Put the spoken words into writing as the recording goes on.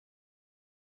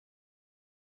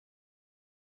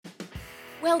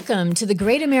Welcome to the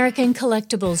Great American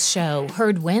Collectibles Show,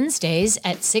 heard Wednesdays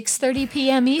at 6:30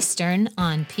 p.m. Eastern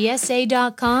on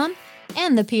PSA.com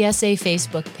and the PSA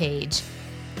Facebook page.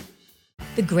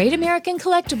 The Great American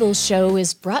Collectibles Show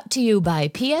is brought to you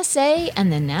by PSA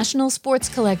and the National Sports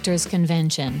Collectors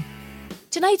Convention.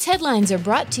 Tonight's headlines are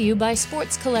brought to you by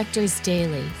Sports Collectors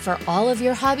Daily. For all of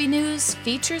your hobby news,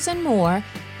 features, and more,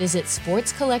 visit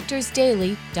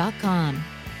sportscollectorsdaily.com.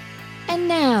 And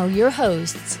now, your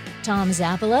hosts, Tom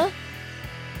Zappola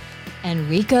and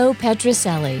Rico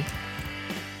Petroselli.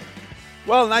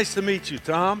 Well, nice to meet you,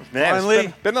 Tom. Man,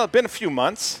 finally. It's been a few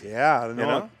months. Yeah, you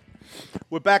know?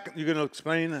 We're back. You're going to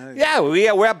explain?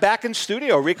 We're back in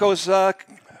studio. Rico's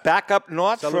back up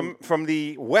north from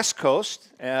the west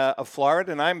coast of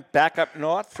Florida, and I'm back up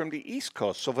north from the east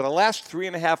coast. So for the last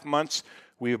 3.5 months,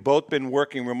 we've both been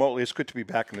working remotely. It's good to be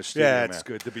back in the studio, Yeah, man. it's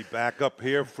good to be back up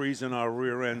here, freezing our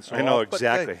rear ends. I know,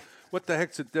 exactly. Hey, what the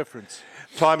heck's the difference?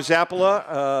 Tom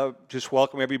Zappola, just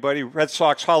welcome everybody. Red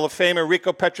Sox Hall of Famer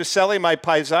Rico Petroselli, my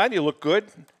paisan. You look good.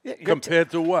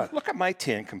 Compared to what? Look at my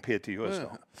tan compared to yours,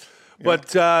 though.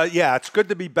 But, it's good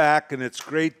to be back, and it's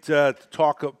great to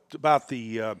talk about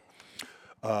the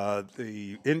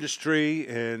industry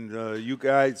and you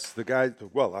guys,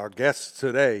 our guests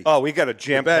today. Oh, we got a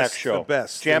jam-packed show. The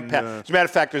best. Jam-packed. As a matter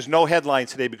of fact, there's no headline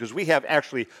today because we have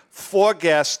actually 4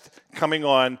 guests coming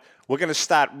on. We're going to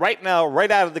start right now, right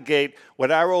out of the gate,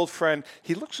 with our old friend.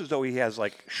 He looks as though he has,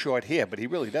 short hair, but he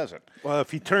really doesn't. Well,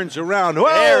 if he turns around,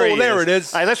 there it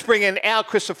is. All right, let's bring in Al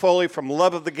Crisafulli from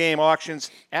Love of the Game Auctions.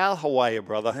 Al, how are you,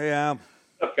 brother? Hey, Al.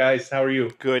 What's up, guys? How are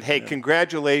you? Good. Hey,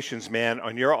 congratulations, man,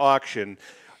 on your auction.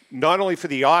 Not only for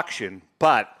the auction,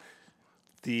 but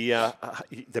the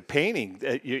painting.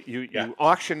 You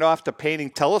auctioned off the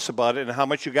painting. Tell us about it and how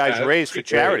much you guys raised for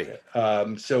charity.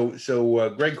 So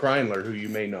Greg Kreinler, who you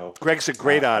may know. Greg's a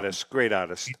great artist. Great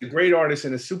artist. He's a great artist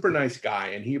and a super nice guy.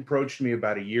 And he approached me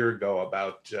about a year ago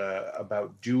about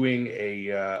doing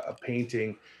a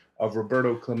painting of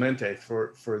Roberto Clemente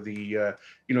for the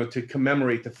to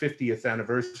commemorate the 50th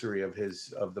anniversary of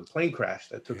the plane crash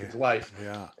that took his life.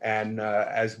 Yeah. And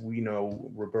as we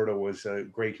know, Roberto was a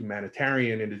great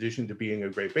humanitarian in addition to being a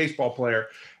great baseball player.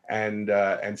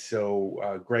 And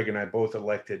so Greg and I both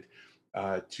elected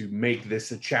to make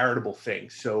this a charitable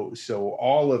thing. So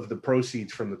all of the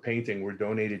proceeds from the painting were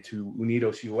donated to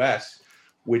Unidos US,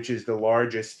 which is the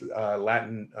largest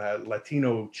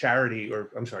Latino charity,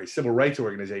 civil rights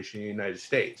organization in the United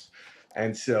States.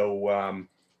 And so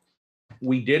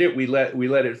we did it. We let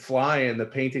it fly, and the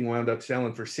painting wound up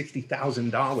selling for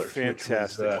 $60,000.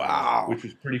 Fantastic! Wow, which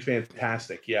was pretty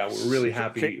fantastic. Yeah, we're really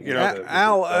happy.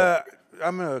 Al,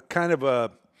 I'm a kind of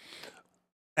a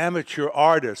amateur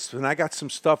artist, and I got some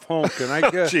stuff home. Can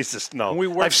I get? Jesus,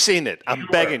 no. I've seen it. I'm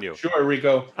begging you. Sure,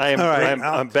 Rico.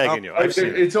 I'm begging you.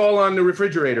 It's all on the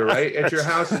refrigerator, right? At your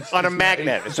house. It's on a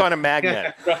magnet. It's on a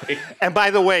magnet. Yeah, right. And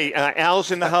by the way, Al's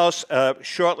in the house.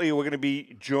 Shortly, we're going to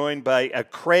be joined by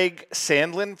Craig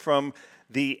Sandlin from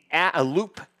the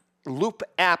Loop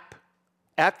app.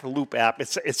 At the Loop app.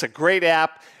 It's a great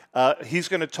app. He's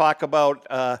going to talk about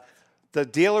the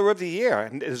Dealer of the Year.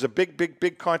 And there's a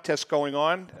big contest going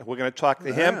on. We're going to talk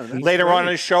to him. Later on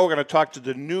in the show, we're going to talk to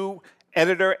the new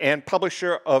editor and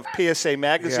publisher of PSA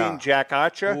Magazine, Jack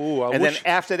Archer. Ooh, then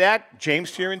after that, James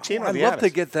Fiorentino. I'd love to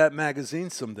get that magazine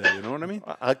someday. You know what I mean?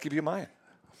 I'll give you mine.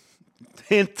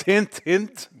 Hint.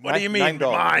 What do you mean $9. mine?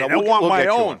 No, I want my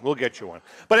own. We'll get you one.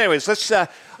 But anyways, let's. All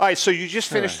right, so you just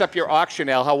finished up your auction,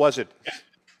 Al. How was it?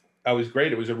 That was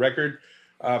great. It was a record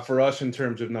for us in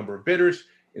terms of number of bidders,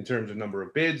 in terms of number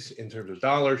of bids, in terms of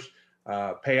dollars,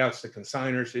 payouts to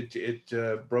consigners.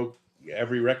 It broke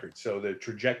every record. So the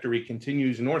trajectory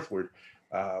continues northward,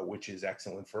 which is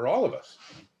excellent for all of us.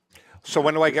 So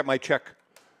when do I get my check?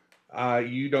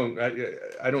 You don't.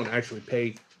 I don't actually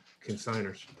pay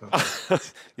consigners.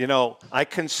 I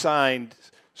consigned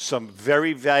some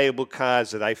very valuable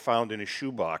cards that I found in a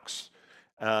shoebox.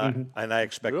 And I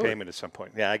expect payment at some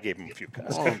point. Yeah, I gave him a few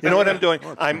cards. You know what I'm doing?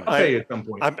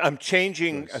 I'm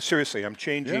changing. Seriously, I'm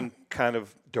changing kind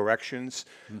of directions.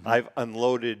 I've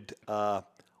unloaded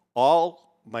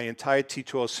all my entire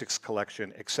T206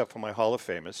 collection except for my Hall of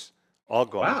Famers. All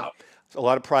gone. Wow. A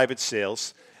lot of private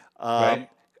sales. Right.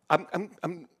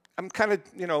 I'm kind of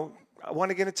I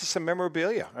want to get into some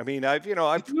memorabilia. I mean, I've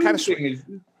kind of.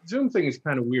 Zoom thing is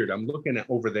kind of weird. I'm looking at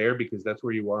over there because that's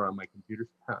where you are on my computer.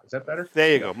 Is that better?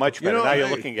 There you go. Much better. Now you're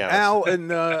looking at Al,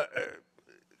 and the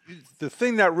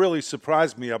thing that really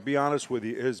surprised me, I'll be honest with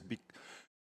you, is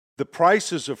the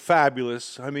prices are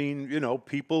fabulous. I mean,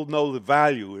 people know the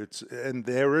value. And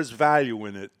there is value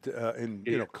in it,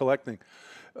 collecting.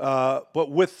 But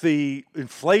with the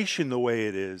inflation the way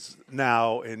it is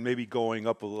now, and maybe going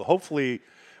up a little, hopefully,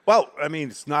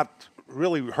 it's not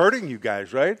really hurting you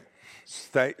guys, right?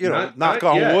 Knock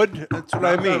on wood. That's what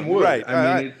I mean. Right.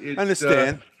 I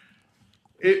understand.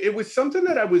 It was something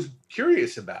that I was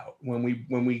curious about when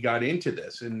we got into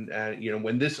this, and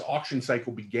when this auction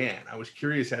cycle began, I was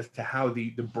curious as to how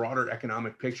the broader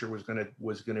economic picture was going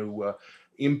to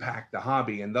impact the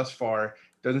hobby, and thus far, it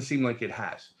doesn't seem like it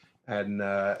has. And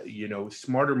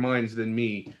smarter minds than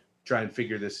me try and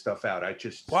figure this stuff out. I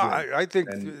think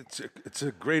it's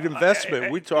a great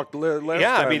investment. We talked last time.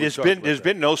 Yeah, I mean, there's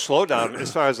been no slowdown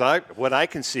as far as what I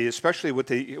can see, especially with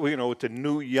the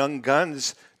new young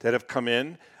guns that have come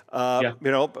in.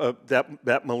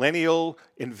 That millennial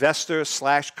investor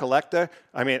 / collector.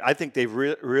 I mean, I think they've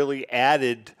really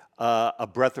added a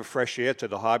breath of fresh air to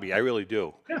the hobby. I really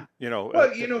do. Yeah.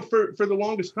 For the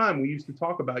longest time, we used to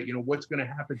talk about what's going to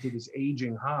happen to this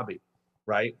aging hobby.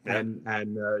 Right. Yeah. And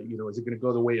is it going to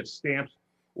go the way of stamps,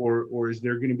 or is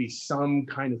there going to be some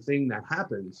kind of thing that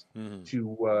happens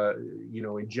to,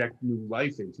 inject new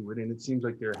life into it? And it seems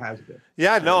like there has been.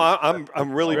 Yeah, no,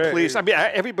 I'm really pleased. I mean,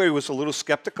 everybody was a little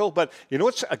skeptical, but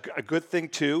what's a good thing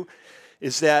too,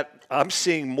 is that I'm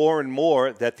seeing more and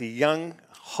more that the young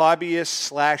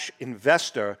hobbyist /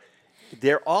 investor,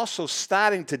 they're also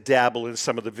starting to dabble in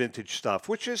some of the vintage stuff,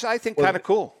 which is, I think, kind of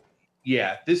cool.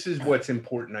 Yeah, this is what's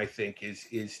important, I think, is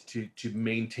to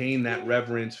maintain that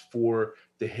reverence for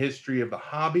the history of the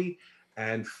hobby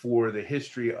and for the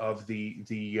history of the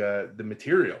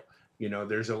material.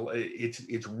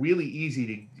 It's really easy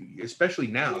to, especially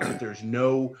now that there's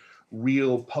no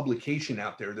real publication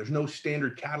out there. There's no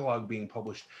standard catalog being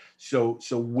published. So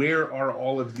where are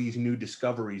all of these new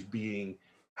discoveries being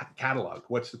cataloged?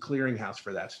 What's the clearinghouse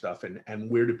for that stuff,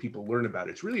 and where do people learn about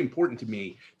it? It's really important to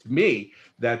me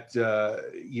that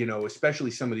especially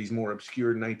some of these more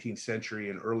obscure 19th century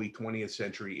and early 20th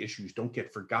century issues don't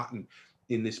get forgotten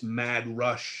in this mad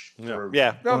rush for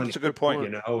that's a good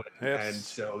point. And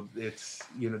so it's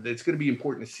it's going to be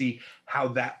important to see how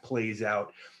that plays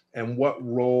out, and what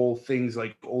role things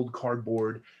like Old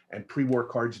Cardboard and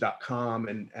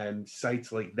prewarcards.com and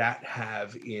sites like that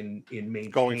have in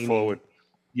maintaining going forward,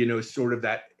 sort of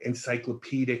that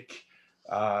encyclopedic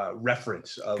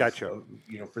reference of, gotcha.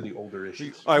 For the older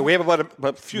issues. All right, we have about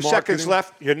a few seconds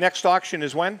left. Your next auction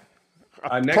is when?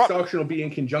 Next auction will be in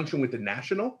conjunction with the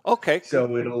National. Okay.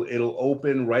 So it'll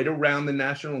open right around the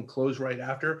National and close right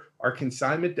after. Our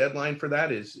consignment deadline for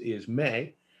that is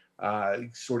May,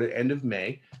 sort of end of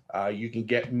May. You can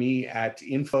get me at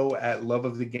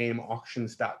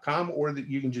info@loveofthegameauctions.com, or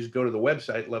you can just go to the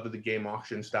website,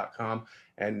 loveofthegameauctions.com,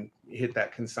 and hit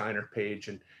that consigner page,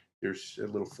 and there's a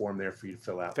little form there for you to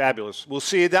fill out. Fabulous. We'll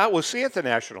see you We'll see you at the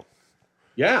National.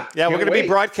 Yeah. Yeah, we're going to be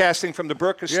broadcasting from the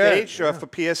Burka stage for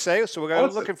PSA, so we're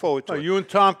looking forward to it. You and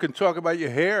Tom can talk about your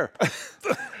hair.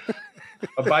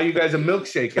 I'll buy you guys a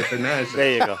milkshake at the National.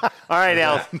 There you go. All right,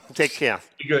 Al. Take care.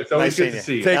 You're good. It's always good to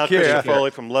see you. Take care. Foley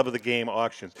from Love of the Game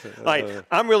Auctions. All right,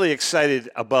 I'm really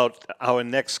excited about our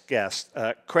next guest,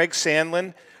 Craig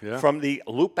Sandlin from the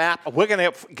Loop app. We're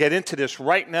going to get into this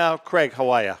right now. Craig, how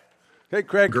are you? Hey,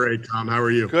 Craig. Great, Tom. How are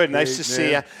you? Good. Nice to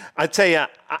see you. I tell you,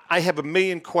 I have a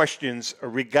million questions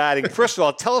regarding. First of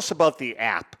all, tell us about the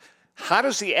app. How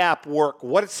does the app work?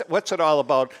 What's it all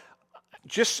about?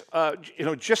 We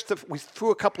threw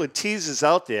a couple of teasers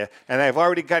out there, and I've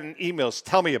already gotten emails.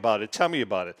 Tell me about it.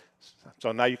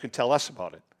 So now you can tell us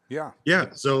about it. Yeah.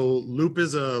 So Loop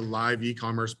is a live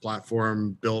e-commerce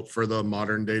platform built for the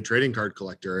modern day trading card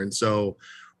collector. And so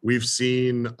we've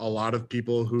seen a lot of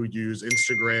people who use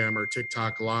Instagram or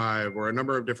TikTok Live or a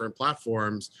number of different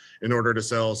platforms in order to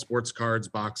sell sports cards,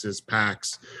 boxes,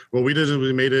 packs. What we did is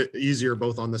we made it easier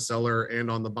both on the seller and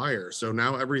on the buyer. So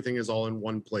now everything is all in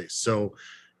one place. So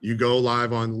you go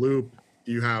live on Loop,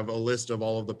 you have a list of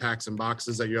all of the packs and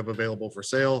boxes that you have available for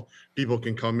sale. People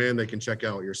can come in, they can check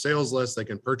out your sales list, they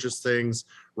can purchase things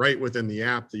right within the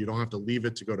app, that you don't have to leave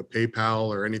it to go to PayPal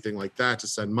or anything like that to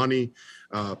send money.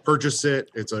 Purchase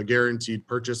it. It's a guaranteed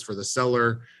purchase for the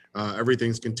seller.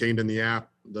 Everything's contained in the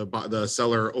app. The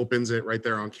seller opens it right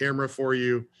there on camera for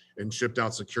you and shipped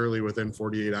out securely within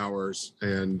 48 hours.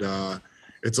 And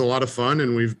it's a lot of fun,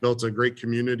 and we've built a great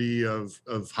community of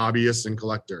hobbyists and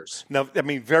collectors. Now, I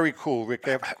mean, very cool, Rick.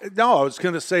 No, I was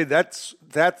going to say that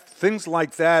things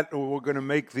like that are going to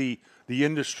make the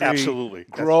industry absolutely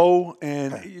grow,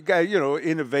 and you got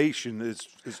innovation is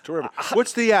terrific.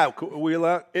 What's the app? Are we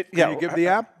allowed? Can you give the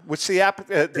app? What's the app?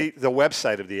 The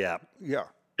website of the app? Yeah.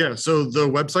 Yeah, so the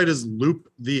website is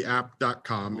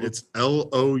looptheapp.com. It's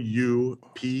LOUPE,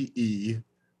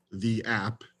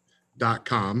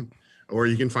 theapp.com. Or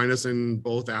you can find us in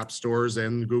both app stores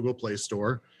and Google Play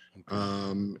Store.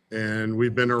 And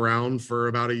we've been around for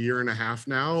about a year and a half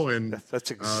now, and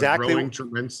that's exactly growing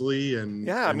tremendously, and,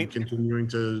 Yeah, I and mean, continuing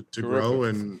to grow,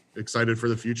 and excited for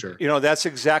the future. That's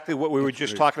exactly what we were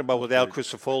just talking about with Al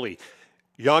Crisafulli.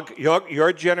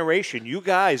 Your generation, you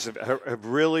guys have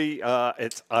really.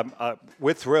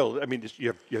 We're thrilled. I mean,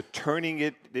 you're turning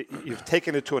it. You've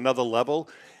taken it to another level,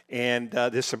 and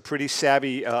there's some pretty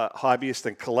savvy hobbyists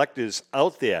and collectors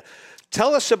out there.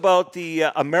 Tell us about the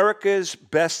America's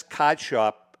Best Card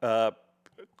Shop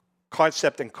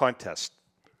concept and contest.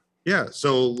 Yeah,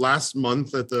 so last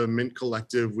month at the Mint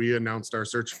Collective, we announced our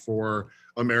search for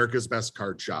America's Best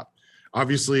Card Shop.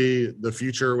 Obviously, the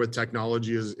future with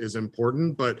technology is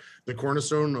important, but the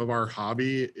cornerstone of our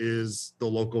hobby is the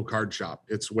local card shop.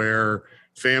 It's where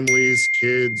families,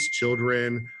 kids,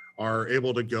 children are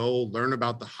able to go learn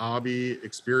about the hobby,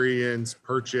 experience,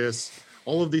 purchase,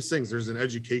 all of these things. There's an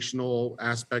educational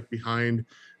aspect behind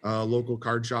local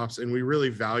card shops, and we really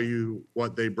value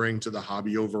what they bring to the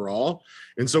hobby overall.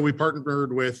 And so we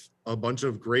partnered with a bunch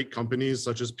of great companies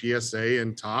such as PSA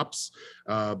and Topps,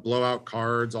 Blowout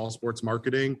Cards, All Sports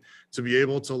Marketing, to be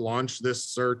able to launch this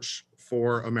search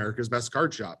for America's Best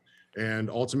Card Shop. And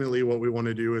ultimately what we want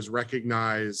to do is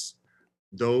recognize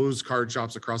those card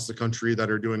shops across the country that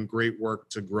are doing great work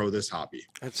to grow this hobby.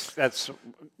 That's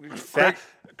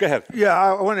go ahead. Yeah,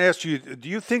 I want to ask you, do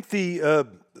you think the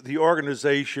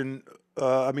organization,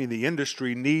 the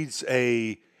industry needs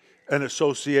an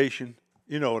association?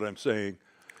 You know what I'm saying?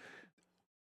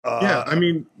 Yeah, I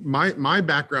mean, my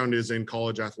background is in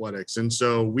college athletics. And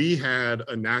so we had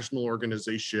a national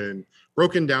organization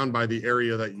broken down by the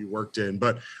area that you worked in.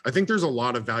 But I think there's a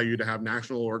lot of value to have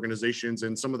national organizations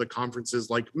and some of the conferences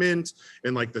like Mint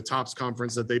and like the Topps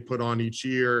conference that they put on each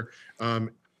year,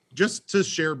 just to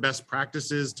share best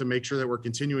practices to make sure that we're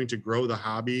continuing to grow the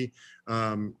hobby.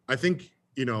 I think,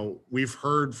 we've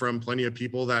heard from plenty of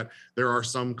people that there are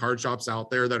some card shops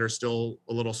out there that are still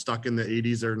a little stuck in the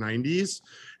 80s or 90s.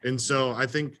 And so I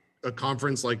think a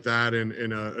conference like that and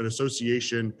an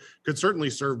association could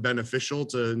certainly serve beneficial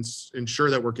to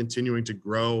ensure that we're continuing to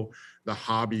grow the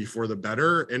hobby for the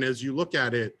better. And as you look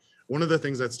at it, one of the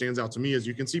things that stands out to me is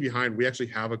you can see behind, we actually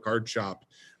have a card shop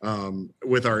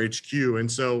with our HQ.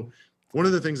 And so one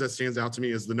of the things that stands out to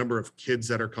me is the number of kids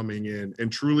that are coming in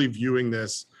and truly viewing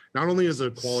this not only as a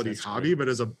quality hobby, but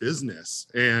as a business,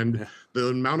 and the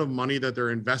amount of money that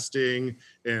they're investing,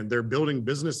 and they're building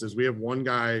businesses. We have one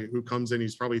guy who comes in,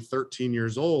 he's probably 13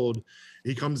 years old.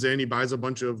 He comes in, he buys a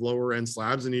bunch of lower end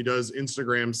slabs, and he does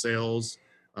Instagram sales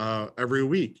every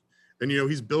week. And,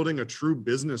 he's building a true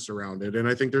business around it. And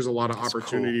I think there's a lot of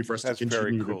opportunity for us to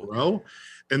continue to grow.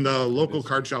 And the local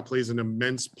card shop plays an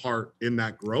immense part in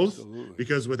that growth. Absolutely.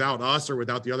 Because without us or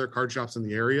without the other card shops in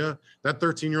the area, that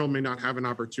 13-year-old may not have an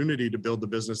opportunity to build the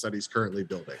business that he's currently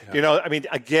building.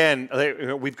 Again,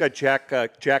 we've got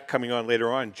Jack coming on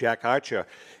later on, Jack Archer.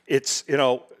 It's,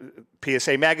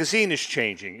 PSA Magazine is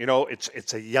changing.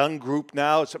 It's a young group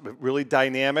now. It's really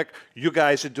dynamic. You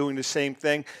guys are doing the same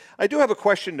thing. I do have a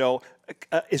question, though.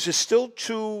 Is it still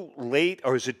too late,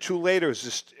 or is it too late, or is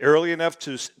this early enough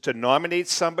to nominate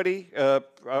somebody, a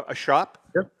shop?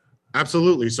 Yep,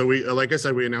 absolutely. So we, like I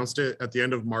said, we announced it at the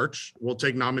end of March. We'll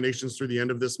take nominations through the end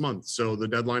of this month. So the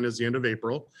deadline is the end of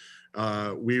April.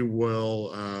 We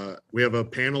have a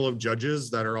panel of judges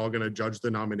that are all going to judge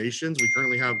the nominations. We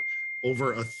currently have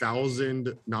over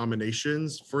 1,000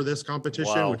 nominations for this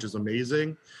competition, which is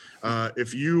amazing.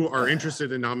 If you are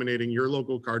interested in nominating your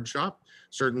local card shop,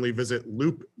 certainly visit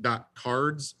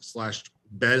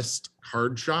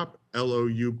loop.cards/bestcardshop,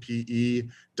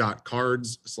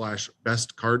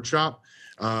 LOUPE.cards/bestcardshop.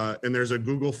 And there's a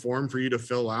Google form for you to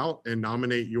fill out and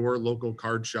nominate your local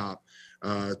card shop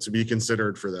to be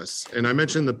considered for this. And I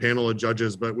mentioned the panel of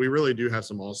judges, but we really do have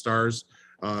some all-stars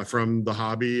from the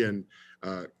hobby, and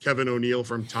Kevin O'Neill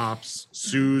from Topps,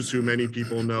 Suze, who many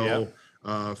people know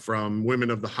from Women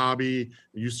of the Hobby,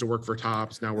 used to work for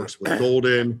Topps, now works with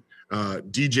Golden.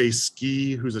 DJ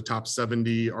Ski, who's a top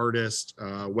 70 artist,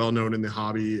 well-known in the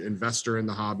hobby, investor in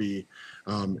the hobby.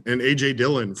 And AJ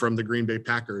Dillon from the Green Bay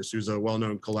Packers, who's a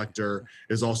well-known collector,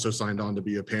 is also signed on to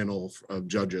be a panel of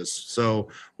judges. So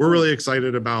we're really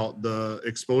excited about the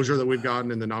exposure that we've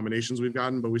gotten and the nominations we've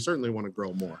gotten, but we certainly want to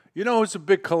grow more. Who's a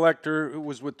big collector, who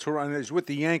was with Toronto, is with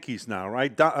the Yankees now,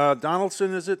 right?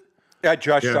 Donaldson, is it? Yeah,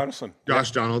 Josh Donaldson. Josh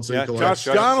Donaldson. Yeah, Josh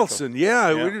Donaldson.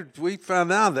 Yeah, we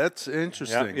found out. That's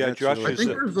interesting. Yeah, Josh. I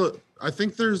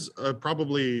think there's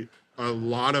probably a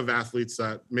lot of athletes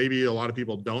that maybe a lot of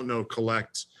people don't know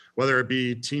collect, whether it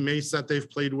be teammates that they've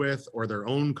played with or their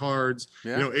own cards.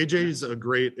 Yeah. You know, AJ's a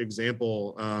great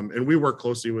example. And we work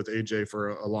closely with AJ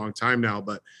for a long time now,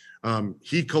 but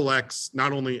he collects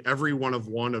not only every one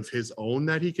of his own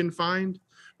that he can find,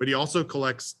 but he also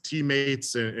collects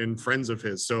teammates and friends of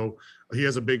his. So he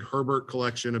has a big Herbert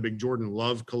collection, a big Jordan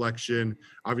Love collection.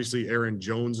 Obviously, Aaron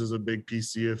Jones is a big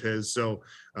PC of his. So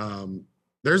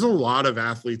there's a lot of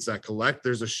athletes that collect.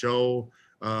 There's a show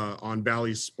on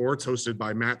Bally Sports hosted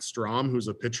by Matt Strom, who's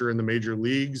a pitcher in the major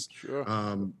leagues. Sure.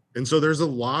 And so there's a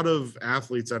lot of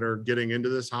athletes that are getting into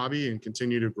this hobby and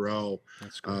continue to grow.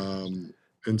 That's great.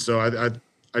 And so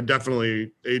I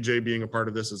definitely, AJ being a part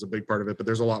of this is a big part of it, but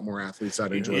there's a lot more athletes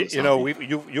that enjoy this. You know,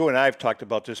 you and I have talked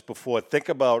about this before. Think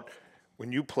about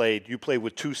when you played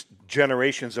with two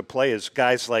generations of players,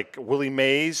 guys like Willie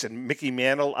Mays and Mickey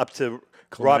Mantle up to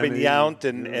Robin Yount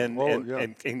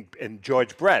and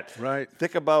George Brett. Right.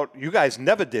 Think about, you guys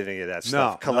never did any of that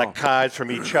stuff. Collect cards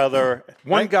from each other.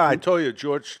 One guy, I told you,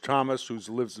 George Thomas, who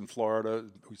lives in Florida,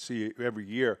 we see every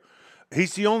year.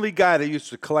 He's the only guy that used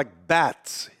to collect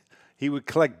bats. He would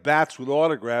collect bats with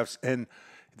autographs, and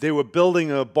they were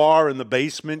building a bar in the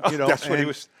basement. You know, that's what he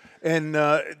was. And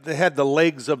they had the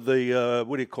legs of the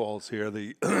what do you call it here?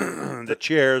 The the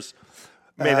chairs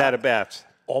Made out of bats.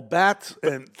 All bats.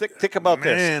 And think about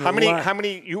man, this. How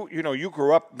many you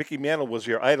grew up, Mickey Mantle was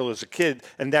your idol as a kid,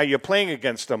 and now you're playing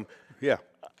against him. Yeah.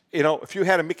 You know, if you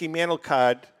had a Mickey Mantle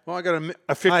card, well, I got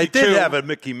a 52. I did have a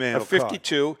Mickey Mantle a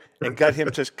 52, and got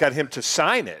him to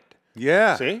sign it.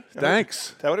 Yeah. See?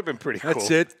 Thanks. That would have been pretty cool.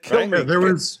 That's it. Kill me.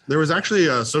 There was actually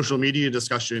a social media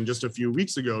discussion just a few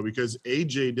weeks ago because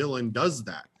AJ Dillon does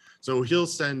that. So he'll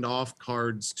send off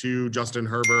cards to Justin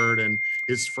Herbert and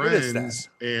his friends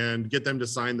and get them to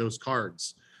sign those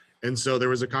cards. And so there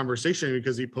was a conversation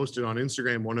because he posted on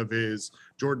Instagram one of his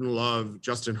Jordan Love,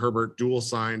 Justin Herbert dual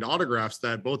signed autographs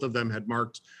that both of them had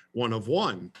marked 1 of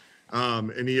 1.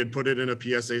 And he had put it in a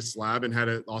PSA slab and had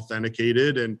it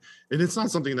authenticated. And it's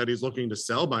not something that he's looking to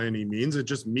sell by any means. It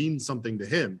just means something to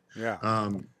him. Yeah.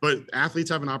 But athletes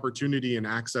have an opportunity and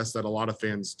access that a lot of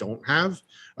fans don't have.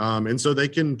 And so they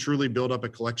can truly build up a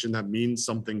collection that means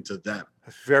something to them.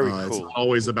 Very cool. It's not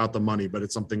always about the money, but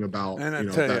it's something about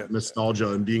that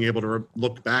nostalgia and being able to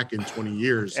look back in 20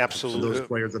 years. Absolutely. To those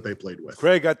players that they played with.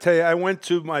 Craig, I tell you, I went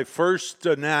to my first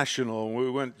national.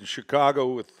 We went to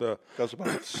Chicago with. That was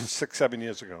about 6-7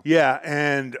 years ago. Yeah,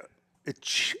 and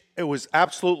it was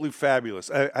absolutely fabulous.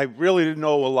 I really didn't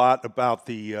know a lot about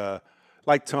the.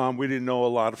 Like Tom, we didn't know a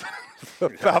lot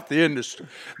about the industry.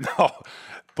 No,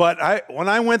 but when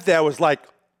I went there, I was like,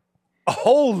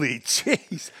 holy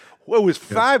jeez. Well, it was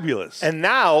fabulous. And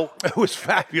now it was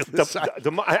fabulous.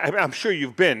 I'm sure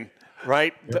you've been,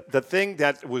 right? Yep. The thing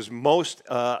that was most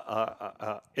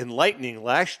enlightening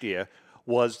last year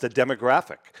was the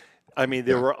demographic. I mean,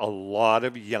 there were a lot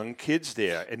of young kids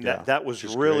there, and that was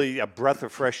really a breath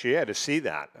of fresh air to see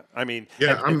that. I mean,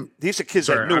 these are kids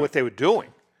that knew what they were doing.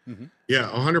 Mm-hmm. Yeah,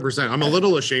 100%. I'm a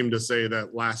little ashamed to say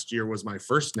that last year was my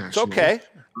first national. It's okay.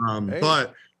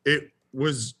 But it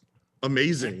was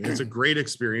amazing. It's a great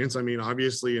experience. I mean,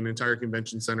 obviously an entire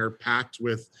convention center packed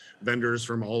with vendors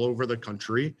from all over the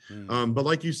country. But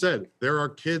like you said, there are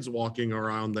kids walking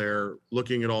around there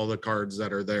looking at all the cards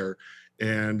that are there.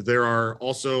 And there are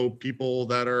also people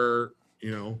that are,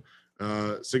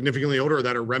 significantly older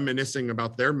that are reminiscing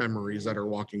about their memories that are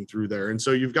walking through there. And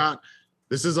so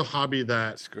this is a hobby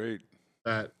that's great,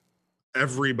 that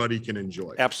everybody can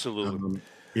enjoy. Absolutely.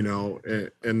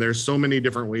 And there's so many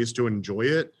different ways to enjoy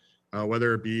it.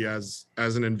 Whether it be as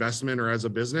an investment or as a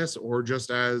business or just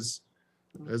as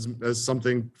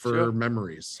something for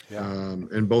memories. Yeah.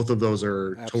 And both of those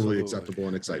are totally acceptable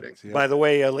and exciting. Yeah. By the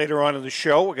way, later on in the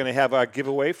show, we're going to have our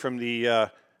giveaway from the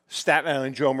Staten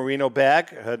Island Joe Marino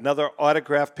bag, another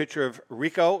autographed picture of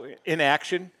Rico in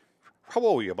action. How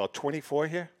old were you, about 24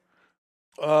 here?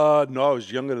 No, I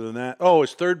was younger than that. Oh,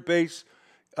 it's third base.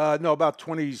 No, about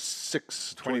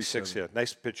 26. 26, yeah.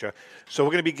 Nice picture. So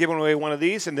we're going to be giving away one of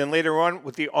these, and then later on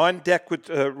with the On Deck with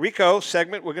Rico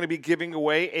segment, we're going to be giving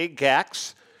away a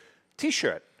GAX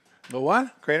T-shirt. The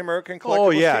what? Great American Collectibles Oh,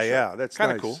 yeah, T-shirt. yeah. That's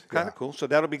kind of nice. cool. Kind of cool. So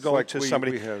that'll be going like to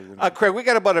somebody. Craig, we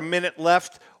got about a minute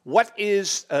left. What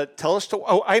is, tell us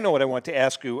I know what I want to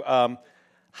ask you.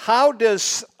 How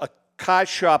does a card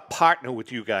shop partner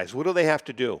with you guys? What do they have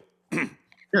to do?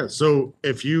 Yeah, so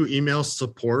if you email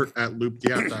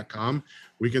support@looptheapp.com,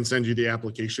 we can send you the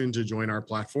application to join our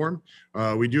platform.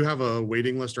 We do have a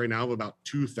waiting list right now of about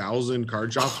 2,000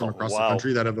 card shops from across the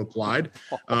country that have applied.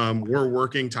 We're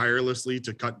working tirelessly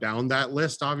to cut down that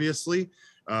list, obviously.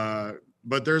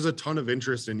 but there's a ton of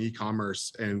interest in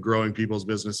e-commerce and growing people's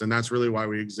business. And that's really why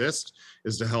we exist,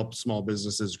 is to help small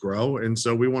businesses grow. And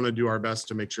so we want to do our best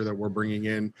to make sure that we're bringing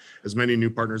in as many new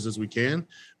partners as we can.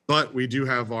 But we do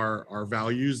have our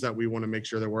values that we want to make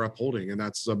sure that we're upholding. And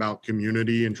that's about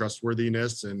community and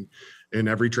trustworthiness and in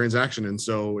every transaction. And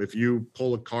so if you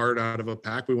pull a card out of a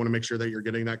pack, we want to make sure that you're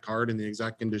getting that card in the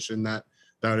exact condition that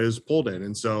is pulled in.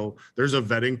 And so there's a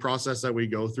vetting process that we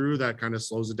go through that kind of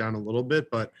slows it down a little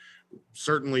bit, but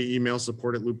certainly email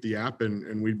support at Loop the app,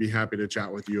 and we'd be happy to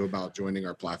chat with you about joining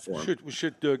our platform. We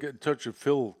should get in touch with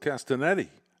Phil Castanetti.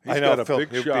 He's I know, got a Phil,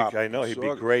 big shop. I know, he'd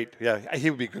be great. Yeah,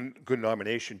 he would be good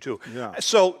nomination, too. Yeah.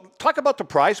 So talk about the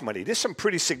prize money. There's some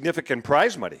pretty significant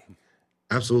prize money.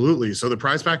 Absolutely. So the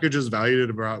prize package is valued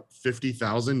at about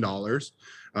 $50,000.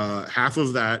 Half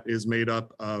of that is made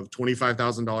up of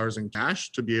 $25,000 in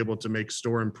cash to be able to make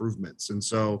store improvements. And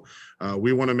so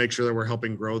we want to make sure that we're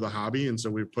helping grow the hobby. And so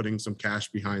we're putting some cash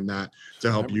behind that to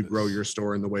help you grow your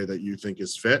store in the way that you think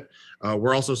is fit.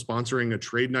 We're also sponsoring a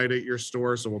trade night at your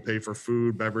store. So we'll pay for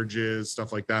food, beverages,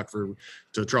 stuff like that to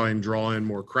try and draw in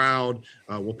more crowd.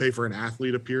 We'll pay for an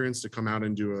athlete appearance to come out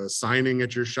and do a signing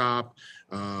at your shop.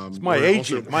 It's my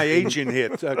agent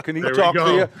hit. Can he talk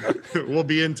to you? We'll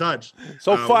be in touch.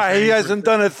 So far, he hasn't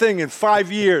done a thing in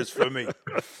 5 years for me.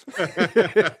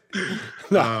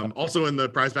 Also in the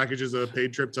prize package is a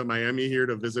paid trip to Miami here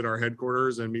to visit our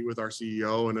headquarters and meet with our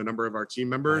CEO and a number of our team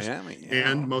members. Miami, yeah.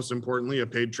 And most importantly, a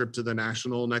paid trip to the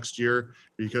National next year,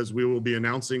 because we will be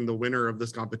announcing the winner of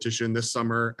this competition this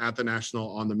summer at the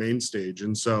National on the main stage.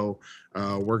 And so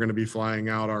we're going to be flying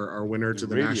out our winner to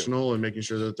the National and making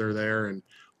sure that they're there. And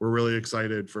we're really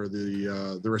excited for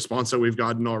the response that we've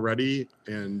gotten already,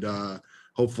 and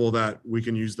hopeful that we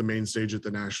can use the main stage at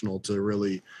the National to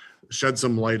really shed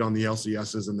some light on the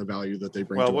LCSs and the value that they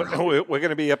bring to our hobby. We're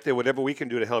going to be up there, whatever we can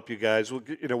do to help you guys. We're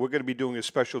going to be doing a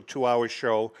special 2-hour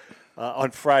show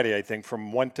on Friday, I think,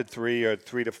 from 1 to 3 or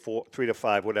 3 to 4, 3 to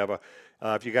 5, whatever.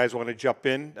 If you guys want to jump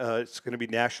in, it's going to be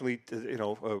nationally,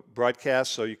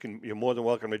 broadcast, so you're more than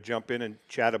welcome to jump in and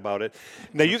chat about it.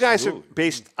 Now, you guys are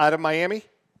based out of Miami?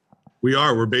 We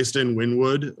are. We're based in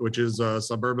Wynwood, which is a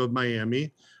suburb of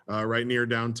Miami, right near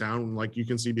downtown. Like you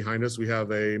can see behind us, we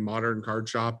have a modern card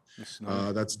shop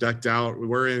that's decked out.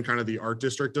 We're in kind of the art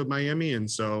district of Miami, and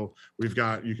so you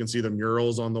can see the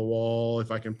murals on the wall.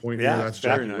 If I can point here, that's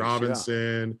Jackie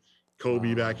Robinson,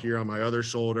 Kobe back here on my other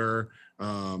shoulder.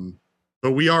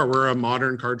 But we're a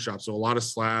modern card shop, so a lot of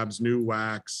slabs, new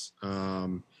wax,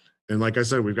 and like I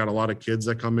said, we've got a lot of kids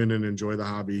that come in and enjoy the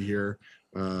hobby here.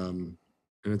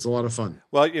 And it's a lot of fun.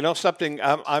 Well, something,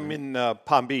 I'm in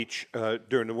Palm Beach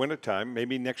during the wintertime.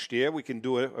 Maybe next year we can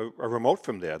do a remote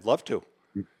from there. I'd love to.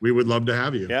 We would love to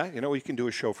have you. Yeah, we can do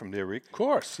a show from there, Rick. Of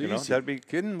course. That'd be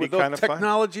kidding. With the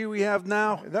technology we have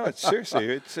now. No, it's seriously.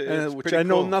 It's which I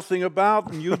know nothing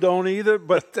about, and you don't either,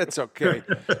 but that's okay.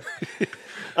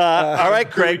 All right,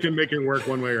 Craig. We can make it work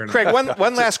one way or another. Craig,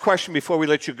 one last question before we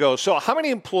let you go. So how many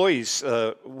employees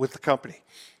with the company?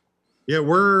 Yeah,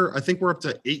 I think we're up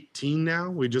to 18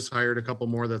 now. We just hired a couple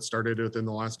more that started within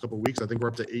the last couple of weeks. I think we're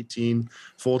up to 18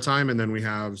 full-time, and then we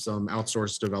have some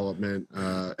outsourced development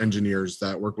engineers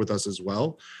that work with us as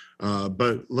well.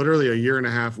 But literally a year and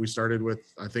a half, we started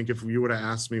with, I think if you would have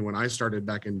asked me when I started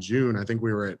back in June, I think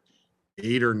we were at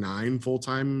 8 or 9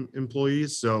 full-time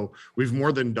employees. So we've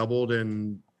more than doubled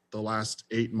in the last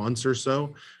 8 months or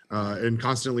so, and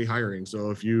constantly hiring.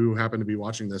 So if you happen to be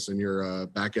watching this and you're a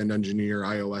back-end engineer,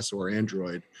 iOS or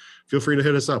Android, feel free to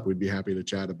hit us up. We'd be happy to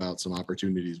chat about some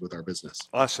opportunities with our business.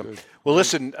 Awesome. Good. Well,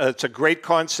 listen, it's a great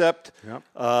concept. Yep.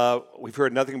 We've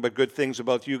heard nothing but good things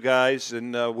about you guys,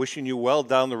 and wishing you well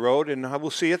down the road, and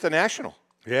we'll see you at the National.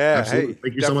 Yeah. Absolutely.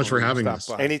 Thank you so much for having us.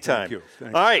 Anytime. Thank you.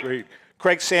 All right. Great.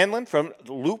 Craig Sandlin from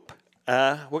Loop.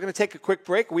 We're going to take a quick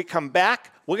break. We come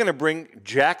back. We're going to bring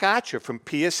Jack Archer from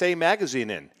PSA Magazine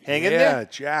in. Hang in there. Yeah,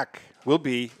 Jack. We'll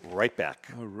be right back.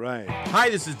 All right. Hi,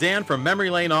 this is Dan from Memory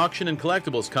Lane Auction and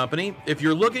Collectibles Company. If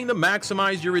you're looking to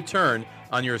maximize your return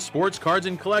on your sports cards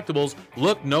and collectibles,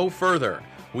 look no further.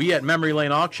 We at Memory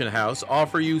Lane Auction House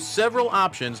offer you several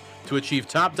options to achieve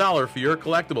top dollar for your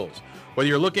collectibles. Whether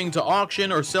you're looking to auction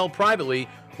or sell privately,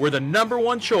 we're the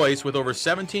 #1 choice with over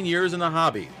 17 years in the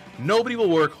hobby. Nobody will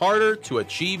work harder to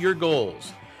achieve your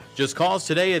goals. Just call us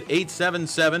today at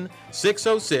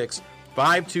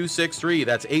 877-606-5263.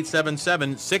 That's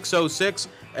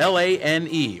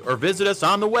 877-606-LANE. Or visit us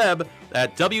on the web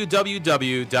at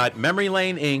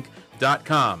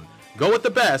www.memorylaneinc.com. Go with the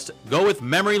best. Go with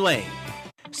Memory Lane.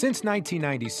 Since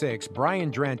 1996,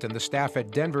 Brian Drent and the staff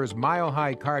at Denver's Mile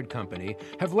High Card Company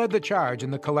have led the charge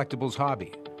in the collectibles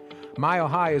hobby. Mile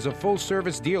High is a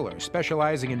full-service dealer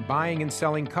specializing in buying and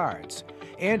selling cards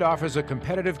and offers a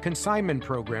competitive consignment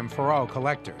program for all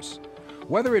collectors.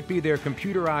 Whether it be their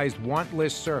computerized want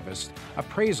list service,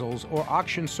 appraisals, or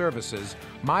auction services,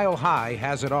 Mile High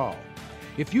has it all.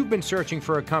 If you've been searching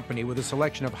for a company with a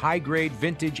selection of high-grade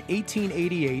vintage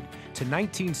 1888 to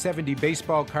 1970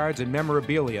 baseball cards and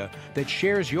memorabilia that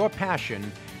shares your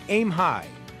passion, aim high,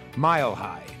 Mile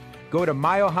High. Go to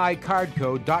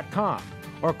milehighcardco.com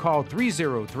or call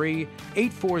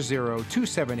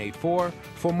 303-840-2784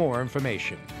 for more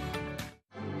information.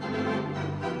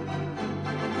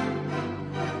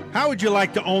 How would you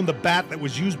like to own the bat that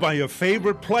was used by your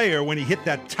favorite player when he hit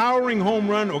that towering home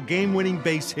run or game-winning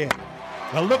base hit?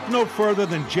 Now look no further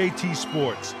than JT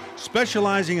Sports,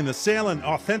 specializing in the sale and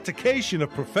authentication of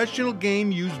professional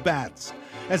game-used bats.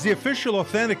 As the official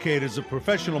authenticators of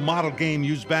professional model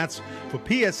game-used bats for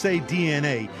PSA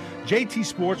DNA, JT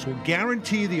Sports will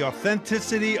guarantee the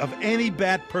authenticity of any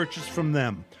bat purchased from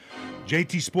them.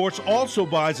 JT Sports also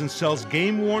buys and sells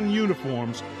game-worn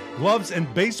uniforms, gloves,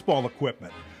 and baseball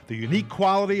equipment. The unique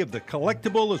quality of the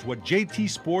collectible is what JT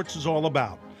Sports is all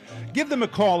about. Give them a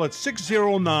call at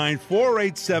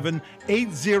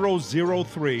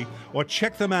 609-487-8003 or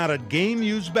check them out at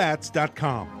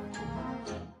GameUseBats.com.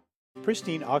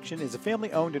 Pristine Auction is a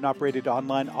family-owned and operated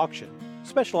online auction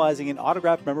specializing in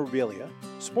autographed memorabilia,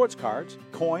 sports cards,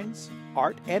 coins,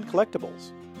 art, and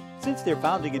collectibles. Since their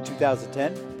founding in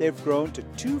 2010, they've grown to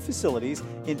 2 facilities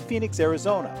in Phoenix,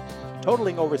 Arizona,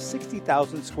 totaling over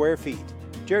 60,000 square feet.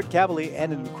 Jared Cavalier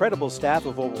and an incredible staff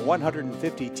of over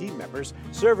 150 team members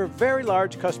serve a very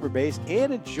large customer base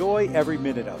and enjoy every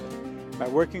minute of it. By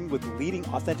working with leading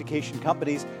authentication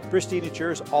companies, Pristine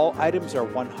ensures all items are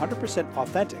 100%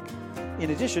 authentic.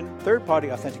 In addition, third-party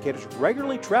authenticators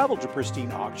regularly travel to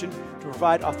Pristine Auction to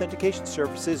provide authentication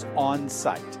services on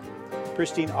site.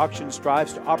 Pristine Auction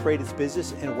strives to operate its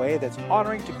business in a way that's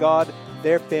honoring to God,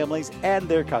 their families, and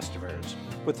their customers.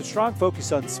 With a strong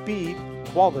focus on speed,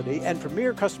 quality, and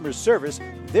premier customer service,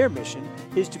 their mission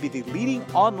is to be the leading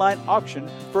online auction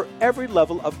for every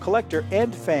level of collector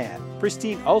and fan.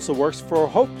 Pristine also works for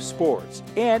Hope Sports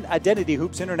and Identity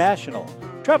Hoops International,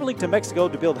 traveling to Mexico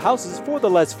to build houses for the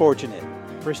less fortunate.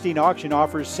 Pristine Auction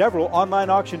offers several online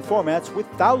auction formats with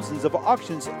thousands of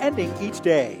auctions ending each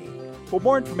day. For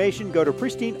more information, go to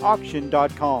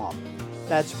pristineauction.com.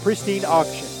 That's Pristine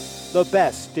Auction, the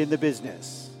best in the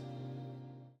business.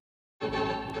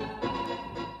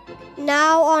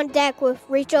 Now on deck with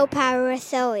Rico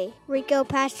Patricelli.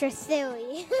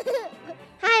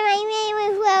 Hi, my name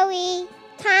is Chloe.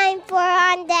 Time for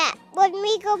On Deck with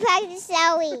Rico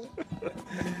Patricelli.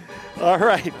 All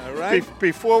right.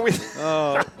 Before we...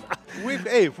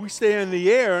 if we stay in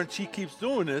the air and she keeps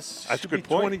doing this, that's she'll a good be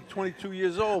point. 22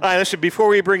 years old. All right, listen, before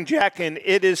we bring Jack in,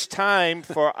 it is time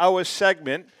for our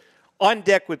segment, On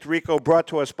Deck with Rico, brought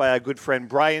to us by our good friend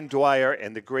Brian Dwyer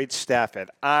and the great staff at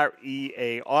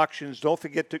REA Auctions. Don't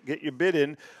forget to get your bid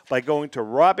in by going to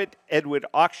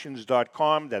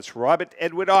robertedwardauctions.com. That's Robert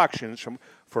Edward Auctions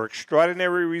for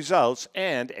extraordinary results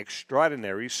and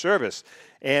extraordinary service.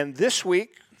 And this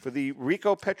week, for the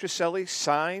Rico Petrocelli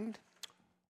signed.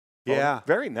 Yeah. Oh,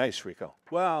 very nice, Rico.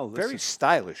 Well, very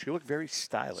stylish. You look very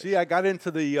stylish. See, I got into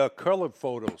the color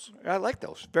photos. I like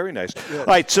those. Very nice. Yes. All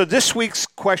right, so this week's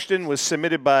question was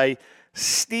submitted by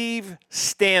Steve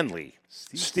Stanley.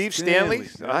 Steve Stanley?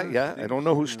 Yeah, I don't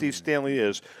know who Steve Stanley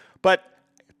is. But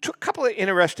a couple of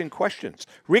interesting questions.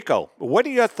 Rico, what are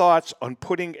your thoughts on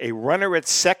putting a runner at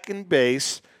second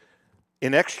base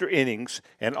in extra innings,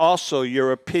 and also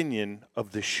your opinion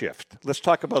of the shift? Let's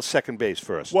talk about second base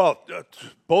first. Well,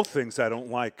 both things I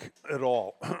don't like at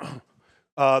all.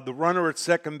 The runner at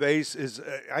second base is,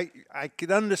 I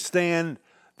can understand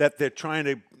that they're trying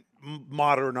to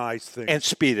modernize things. And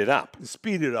speed it up.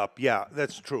 Speed it up, yeah,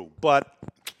 that's true. But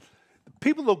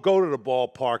people that go to the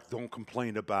ballpark don't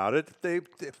complain about it.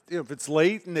 If it's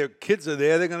late and their kids are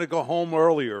there, they're going to go home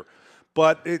earlier.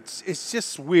 But it's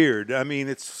just weird. I mean,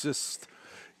 it's just...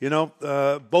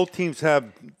 both teams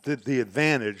have the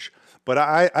advantage, but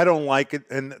I don't like it,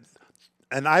 and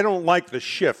I don't like the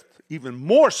shift even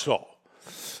more so.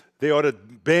 They ought to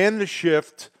ban the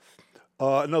shift.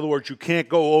 In other words, you can't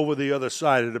go over the other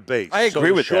side of the base. I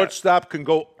agree with that. Shortstop can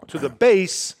go to the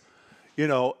base,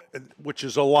 which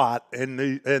is a lot,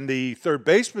 and the third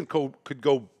baseman could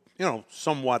go,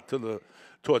 somewhat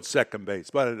towards second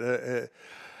base. But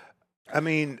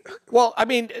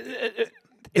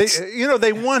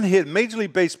they one hit Major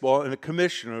League Baseball and the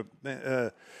commissioner,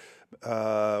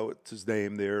 what's his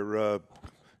name there?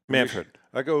 Manfred.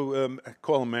 I call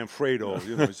him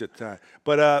Manfredo. He's at time.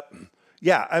 But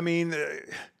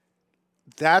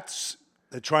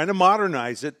they're trying to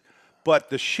modernize it, but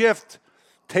the shift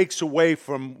takes away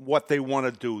from what they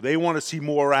want to do. They want to see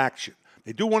more action.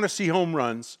 They do want to see home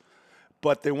runs,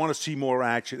 but they want to see more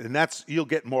action, and you'll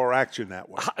get more action that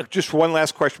way. Just one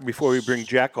last question before we bring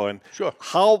Jack on. Sure.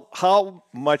 How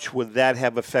much would that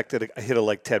have affected a hitter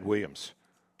like Ted Williams?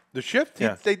 The shift?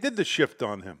 Yeah. They did the shift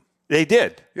on him. They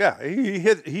did. Yeah, he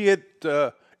hit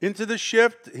into the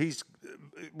shift. He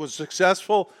was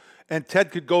successful, and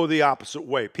Ted could go the opposite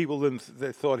way.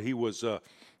 They thought he was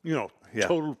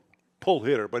total pull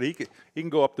hitter, but he can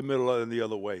go up the middle and the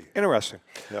other way. Interesting.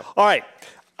 Yeah. All right.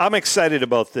 I'm excited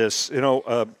about this.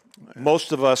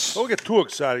 Most of us. Don't get too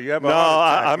excited. You have a No,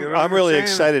 heart attack. You know I'm what really saying?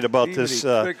 excited about Even this.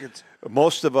 the crickets.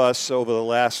 Most of us over the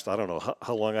last, I don't know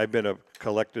how long I've been a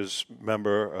collector's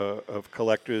member of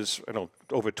collectors,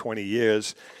 over 20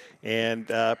 years, and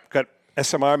got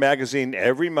SMR magazine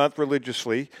every month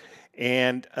religiously,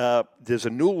 and there's a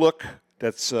new look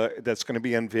that's going to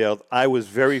be unveiled. I was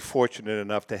very fortunate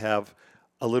enough to have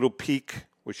a little peek,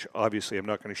 which obviously I'm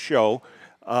not going to show,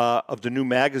 of the new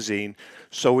magazine.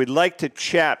 So we'd like to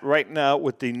chat right now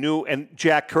with the new, and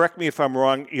Jack, correct me if I'm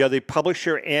wrong, you're the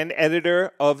publisher and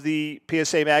editor of the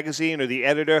PSA magazine, or the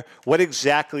editor. What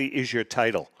exactly is your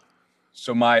title?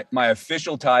 So my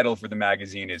official title for the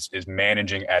magazine is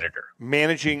managing editor.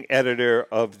 Managing editor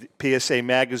of the PSA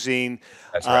magazine.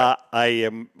 That's right. I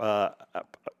am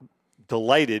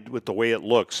delighted with the way it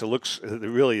looks. It looks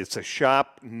really, it's a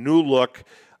sharp, new look.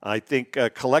 I think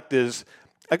collectors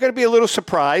are going to be a little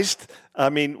surprised,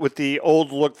 with the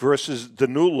old look versus the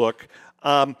new look.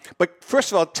 But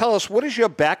first of all, tell us, what is your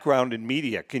background in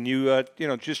media? Can you,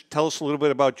 just tell us a little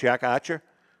bit about Jack Archer?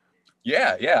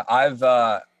 Yeah.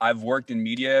 I've worked in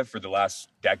media for the last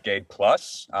decade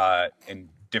plus, in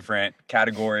different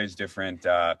categories, different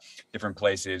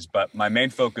places. But my main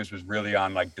focus was really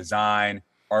on like design,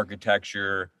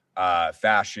 architecture,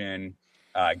 fashion,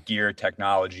 gear,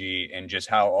 technology, and just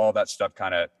how all that stuff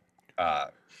kind of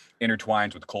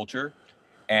intertwines with culture.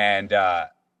 And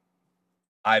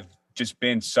I've just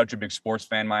been such a big sports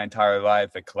fan my entire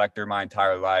life, a collector my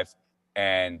entire life,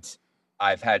 and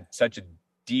I've had such a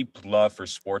deep love for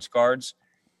sports cards,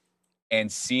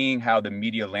 and seeing how the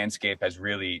media landscape has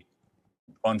really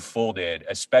unfolded,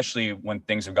 especially when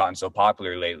things have gotten so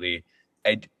popular lately.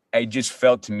 I just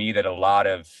felt to me that a lot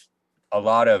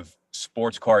of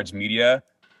sports cards media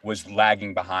was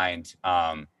lagging behind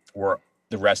where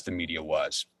the rest of the media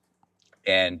was.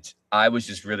 And I was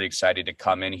just really excited to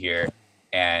come in here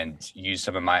and use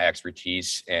some of my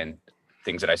expertise and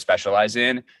things that I specialize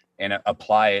in and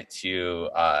apply it to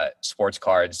sports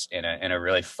cards in a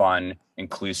really fun,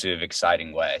 inclusive,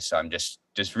 exciting way. So I'm just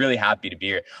really happy to be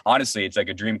here. Honestly, it's like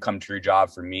a dream come true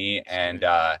job for me. And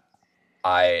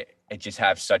I just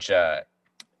have such a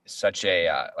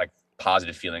like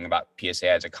positive feeling about PSA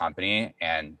as a company.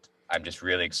 And I'm just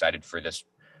really excited for this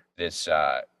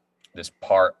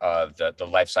part of the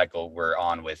life cycle we're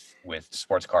on with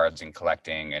sports cards and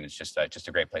collecting, and it's just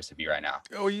a great place to be right now.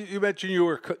 Oh, you mentioned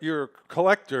you're a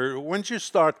collector. When did you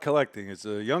start collecting? As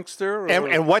a youngster? Or?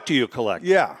 And what do you collect?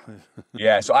 Yeah.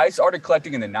 Yeah, so I started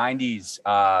collecting in the 90s,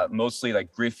 mostly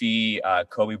like Griffey,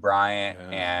 Kobe Bryant,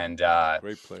 and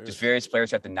Great players. Just various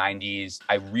players at the 90s.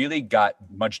 I really got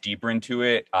much deeper into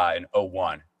it in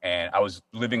 01. And I was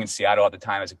living in Seattle at the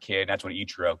time as a kid, and that's when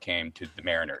Ichiro came to the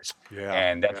Mariners. Yeah.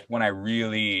 And that's when I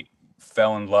really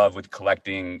fell in love with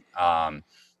collecting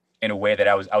in a way that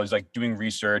I was like doing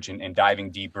research and diving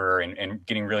deeper and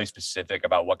getting really specific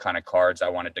about what kind of cards I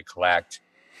wanted to collect.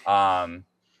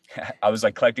 I was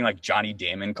like collecting like Johnny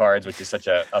Damon cards, which is such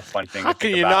a fun thing. How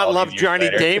can you not love Johnny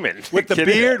Damon? With the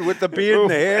beard and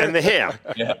the hair. And the hair.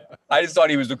 Yeah. I just thought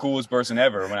he was the coolest person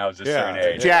ever when I was a certain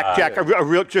age. Jack,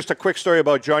 just a quick story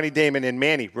about Johnny Damon and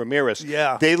Manny Ramirez.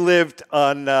 Yeah. They lived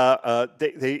on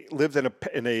they lived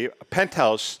in a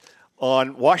penthouse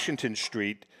on Washington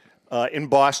Street in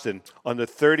Boston on the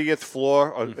 30th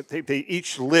floor. They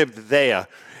each lived there,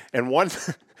 and one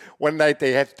night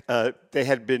they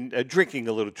had been drinking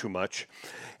a little too much,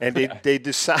 and they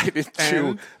decided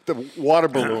to the water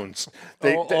balloons.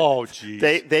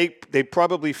 They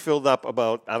probably filled up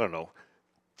about, I don't know,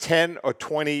 10 or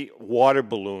 20 water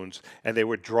balloons, and they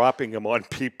were dropping them on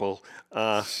people.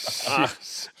 That's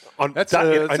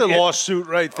a lawsuit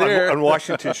right there on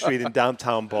Washington Street in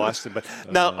downtown Boston. But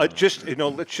now, let's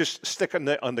just stick on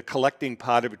the collecting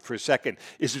part of it for a second.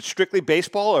 Is it strictly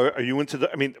baseball, or are you into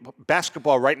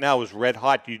basketball right now is red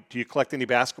hot. Do you collect any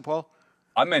basketball?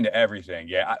 I'm into everything.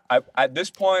 Yeah. I at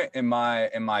this point in my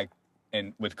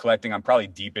and with collecting, I'm probably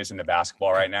deepest into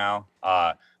basketball right now.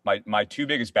 My two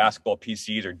biggest basketball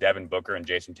PCs are Devin Booker and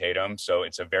Jason Tatum. So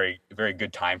it's a very, very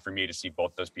good time for me to see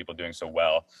both those people doing so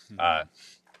well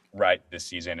right this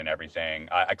season and everything.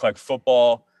 I collect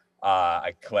football.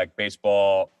 I collect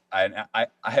baseball. I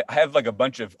have like a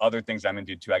bunch of other things I'm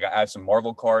into too. I have some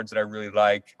Marvel cards that I really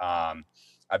like.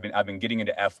 I've been getting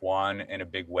into F1 in a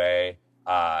big way.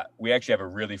 We actually have a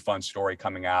really fun story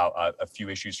coming out a few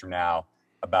issues from now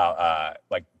about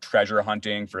like treasure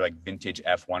hunting for like vintage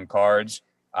F1 cards.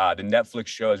 The Netflix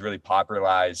show has really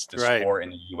popularized the sport in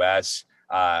the US.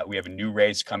 We have a new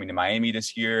race coming to Miami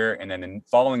this year. And then the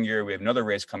following year, we have another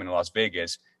race coming to Las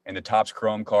Vegas. And the Topps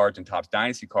Chrome cards and Topps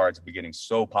Dynasty cards will be getting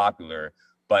so popular.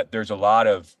 But there's a lot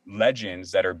of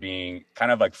legends that are being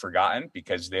kind of like forgotten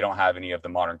because they don't have any of the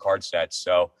modern card sets.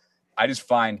 So I just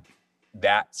find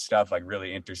that stuff like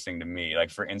really interesting to me. Like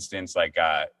for instance, like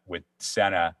with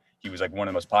Senna, he was like one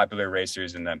of the most popular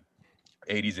racers in the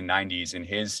 80s and 90s. And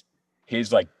his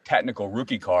like technical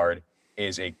rookie card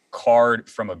is a card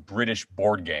from a British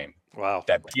board game. Wow.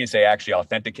 That PSA actually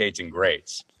authenticates and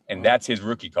grades. And that's his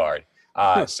rookie card.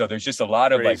 So there's just a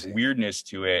lot of like weirdness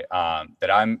to it that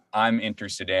I'm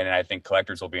interested in, and I think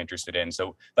collectors will be interested in.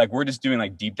 So like we're just doing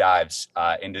like deep dives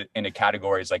into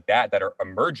categories like that are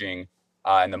emerging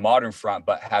in the modern front,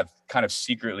 but have kind of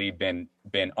secretly been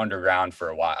underground for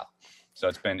a while. So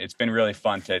it's been really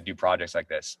fun to do projects like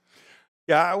this.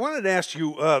 Yeah, I wanted to ask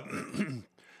you,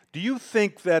 do you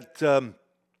think that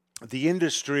the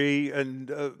industry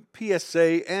and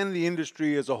PSA and the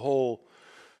industry as a whole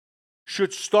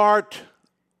should start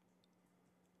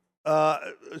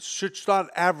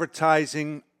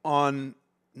advertising on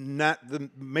not the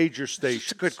major stations?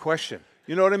 It's a good question.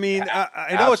 You know what I mean?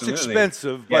 I know it's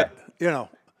expensive, but you know.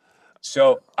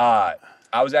 So I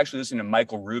was actually listening to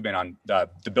Michael Rubin on the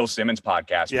Bill Simmons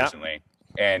podcast recently,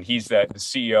 and he's the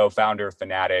CEO, founder of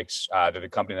Fanatics. They're the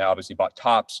company that obviously bought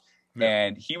Topps. Yeah.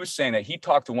 And he was saying that he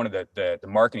talked to one of the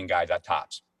marketing guys at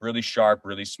Topps, really sharp,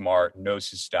 really smart, knows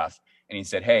his stuff. And he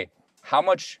said, hey, how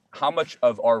much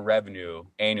of our revenue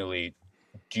annually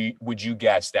would you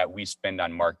guess that we spend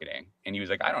on marketing? And he was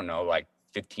like, I don't know, like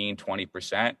 15,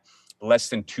 20%, less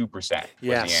than 2%.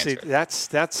 Yeah, see,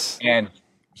 that's. And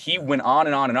he went on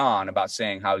and on and on about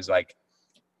saying how he's like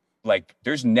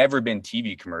there's never been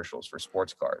TV commercials for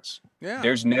sports cards. Yeah.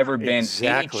 There's never been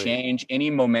any change, any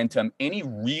momentum, any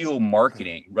real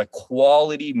marketing, like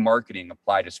quality marketing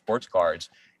applied to sports cards.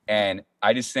 And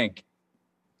I just think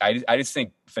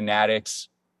Fanatics,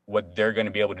 what they're going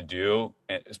to be able to do,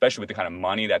 especially with the kind of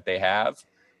money that they have,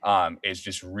 is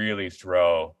just really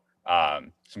throw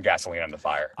some gasoline on the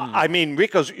fire. I mean,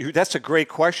 that's a great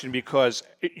question because,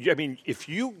 I mean, if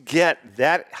you get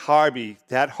that hobby,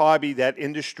 that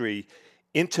industry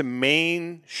into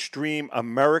mainstream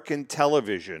American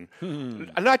television,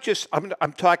 not just,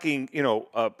 I'm talking,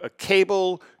 a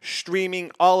cable,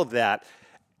 streaming, all of that,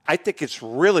 I think it's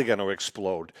really going to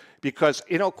explode because,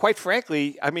 quite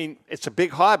frankly, I mean, it's a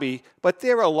big hobby, but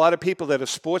there are a lot of people that are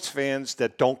sports fans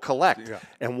that don't collect. Yeah.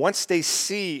 And once they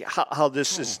see how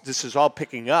this is all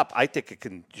picking up, I think it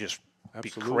can just be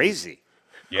crazy.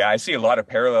 Yeah, I see a lot of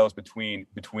parallels between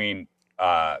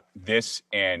this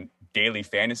and daily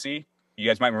fantasy. You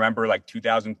guys might remember like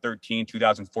 2013,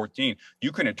 2014,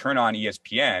 you couldn't turn on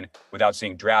ESPN without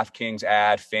seeing DraftKings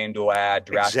ad, FanDuel ad,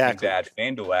 DraftKings ad,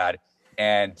 FanDuel ad.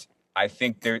 And I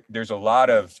think there's a lot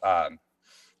of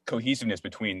cohesiveness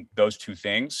between those two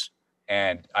things,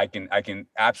 and I can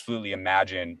absolutely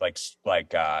imagine like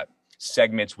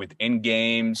segments within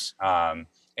games, and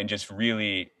just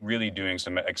really doing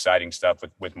some exciting stuff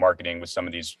with marketing with some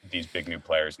of these big new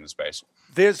players in the space.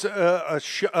 There's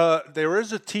there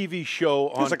is a TV show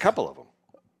on. There's a couple of them.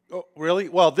 Oh, really?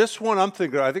 Well, this one I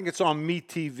think it's on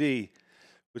MeTV.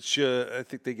 Which I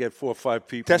think they get 4 or 5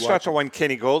 people. That's not the one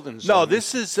Kenny Golden's. No,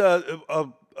 this is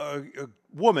a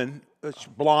woman, a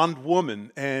blonde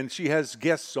woman, and she has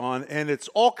guests on, and it's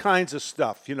all kinds of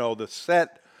stuff. The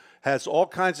set has all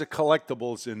kinds of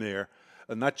collectibles in there,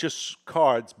 not just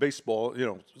cards, baseball,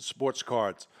 sports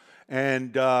cards.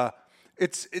 And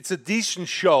it's a decent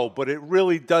show, but it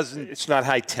really doesn't. It's not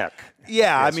high tech.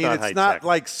 Yeah, I mean, it's not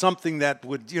like something that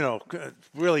would,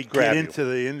 really get into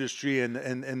the industry and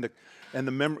the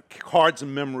cards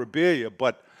and memorabilia,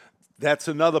 but that's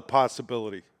another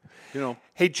possibility.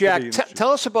 Hey Jack,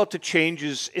 tell us about the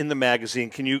changes in the magazine.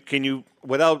 Can you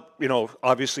without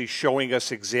obviously showing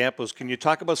us examples, can you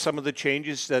talk about some of the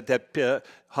changes that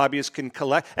hobbyists can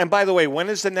collect? And by the way, when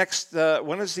is the next?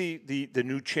 When is the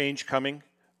new change coming?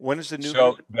 When is the new?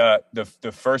 So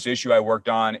the first issue I worked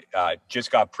on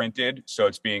just got printed, so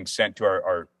it's being sent to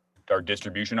our our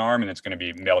distribution arm, and it's going to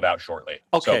be mailed out shortly.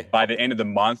 Okay. So by the end of the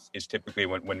month is typically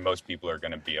when most people are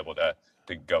going to be able to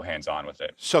go hands-on with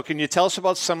it. So can you tell us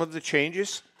about some of the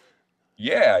changes?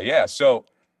 Yeah. So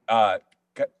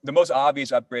the most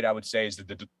obvious upgrade I would say is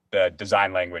the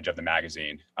design language of the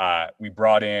magazine. We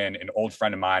brought in an old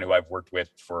friend of mine who I've worked with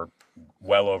for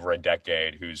well over a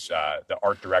decade, who's the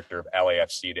art director of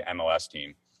LAFC, the MLS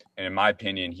team. And in my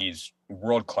opinion, he's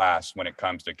world-class when it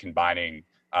comes to combining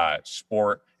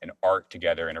sport and art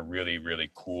together in a really, really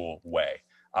cool way.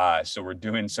 So we're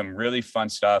doing some really fun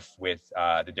stuff with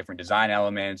the different design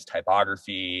elements,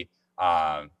 typography.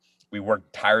 We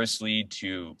worked tirelessly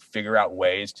to figure out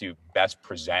ways to best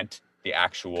present the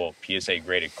actual PSA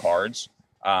graded cards.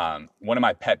 One of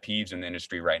my pet peeves in the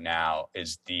industry right now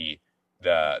is the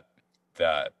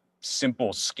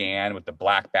simple scan with the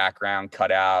black background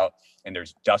cut out and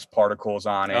there's dust particles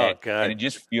on it. And it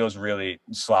just feels really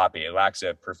sloppy. It lacks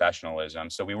a professionalism.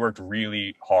 So we worked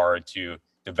really hard to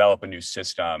develop a new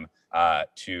system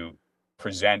to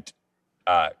present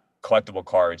collectible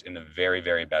cards in the very,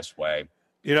 very best way.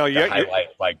 You know, highlight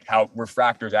like how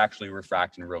refractors actually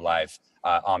refract in real life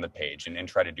on the page, and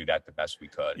try to do that the best we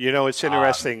could. You know, it's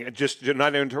interesting. Just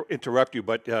not interrupt you,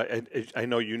 but I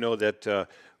know you know that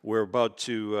we're about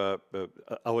to.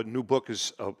 Our new book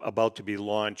is about to be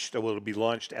launched. Or will be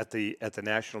launched at the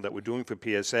national that we're doing for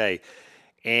PSA,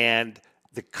 and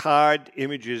the card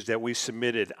images that we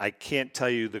submitted. I can't tell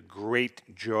you the great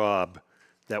job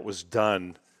that was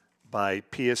done by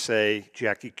PSA,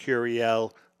 Jackie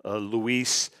Curiel,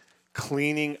 Luis,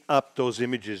 cleaning up those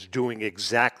images, doing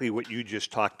exactly what you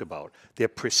just talked about. They're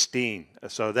pristine.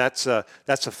 So that's a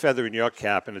feather in your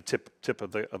cap and a tip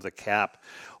of the cap.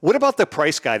 What about the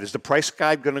price guide? Is the price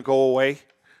guide going to go away?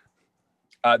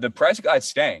 The price guide's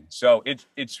staying. So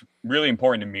it's really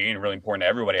important to me and really important to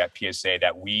everybody at PSA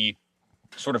that we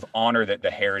sort of honor the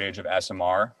heritage of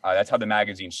SMR. That's how the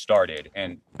magazine started.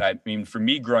 And I mean, for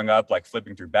me growing up, like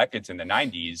flipping through Beckett's in the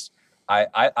 90s,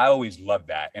 I always loved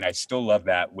that, and I still love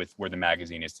that with where the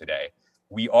magazine is today.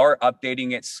 We are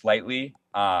updating it slightly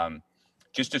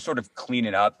just to sort of clean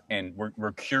it up, and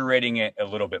we're curating it a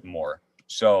little bit more.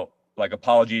 So, like,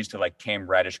 apologies to like Cam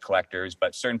Reddish collectors,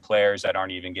 but certain players that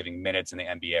aren't even giving minutes in the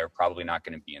NBA are probably not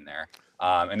going to be in there.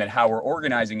 And then how we're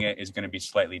organizing it is going to be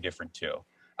slightly different too.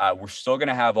 We're still going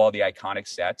to have all the iconic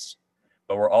sets,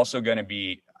 but we're also going to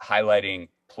be highlighting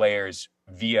players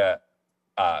via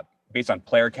based on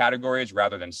player categories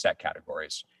rather than set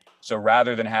categories. So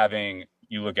rather than having,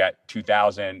 you look at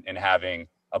 2000 and having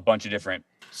a bunch of different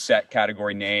set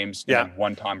category names and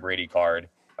one Tom Brady card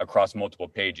across multiple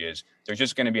pages, there's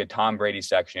just going to be a Tom Brady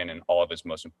section and all of his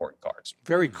most important cards.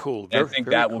 Very cool. I think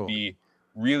that will be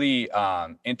really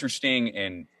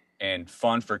interesting and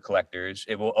fun for collectors.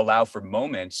 It will allow for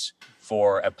moments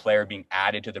for a player being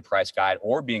added to the price guide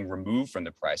or being removed from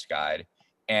the price guide.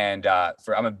 And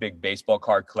I'm a big baseball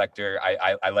card collector.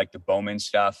 I like the Bowman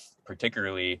stuff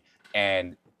particularly.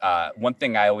 And one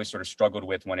thing I always sort of struggled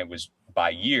with when it was by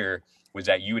year was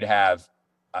that you would have,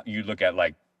 you look at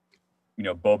like, you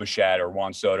know, Bo Bichette or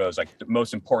Juan Soto's, like the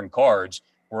most important cards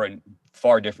were in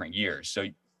far different years. So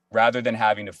rather than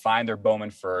having to find their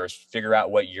Bowman first, figure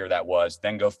out what year that was,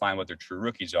 then go find what their true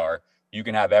rookies are, you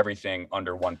can have everything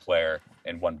under one player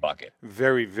in one bucket.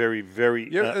 Very, very, very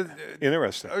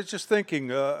interesting. I was just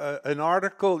thinking, an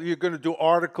article. You're going to do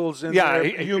articles in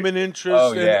human interest.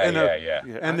 Oh yeah.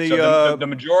 And the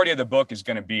majority of the book is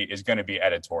going to be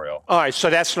editorial. All right, so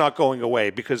that's not going away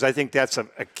because I think that's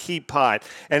a key part.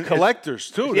 And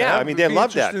collectors too. Yeah, I mean they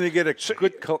love that. To get a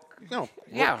good, the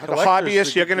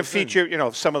hobbyists. You're going to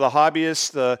feature, some of the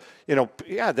hobbyists.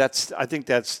 I think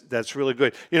that's really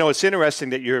good. It's interesting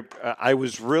that I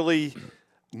was really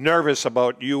nervous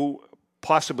about you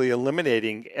possibly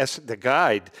eliminating the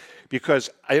guide because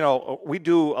we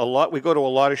do a lot. We go to a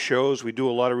lot of shows. We do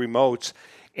a lot of remotes,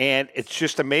 and it's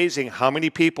just amazing how many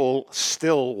people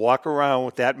still walk around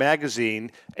with that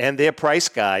magazine and their price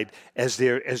guide as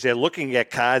they're looking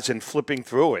at cards and flipping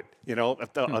through it.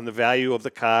 On the value of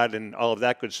the card and all of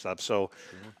that good stuff. So,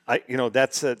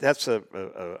 that's a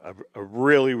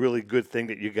really, really good thing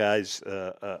that you guys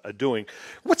are doing.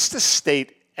 What's the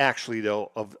state actually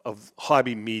though of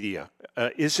hobby media?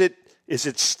 Is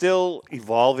it still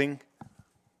evolving?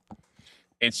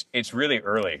 It's really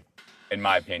early, in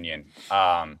my opinion.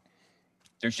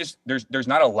 There's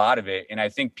not a lot of it, and I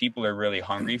think people are really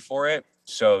hungry for it.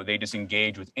 So they just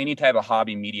engage with any type of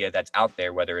hobby media that's out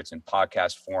there, whether it's in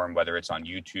podcast form, whether it's on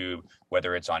YouTube,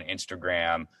 whether it's on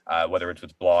Instagram, whether it's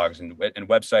with blogs and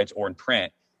websites or in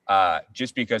print,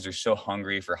 just because they're so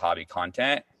hungry for hobby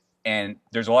content. And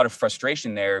there's a lot of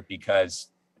frustration there because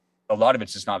a lot of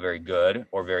it's just not very good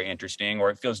or very interesting,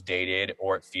 or it feels dated,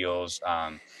 or it feels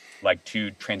like too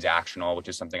transactional, which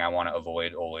is something I want to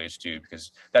avoid always too,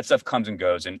 because that stuff comes and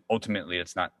goes, and ultimately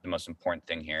it's not the most important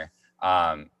thing here.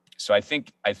 So I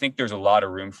think there's a lot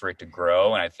of room for it to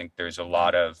grow, and I think there's a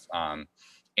lot of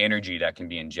energy that can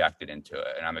be injected into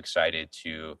it, and I'm excited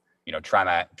to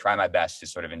try my best to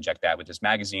sort of inject that with this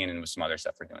magazine and with some other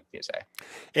stuff we're doing at PSA.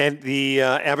 And the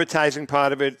advertising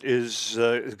part of it is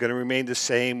going to remain the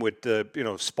same with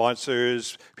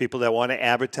sponsors, people that want to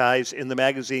advertise in the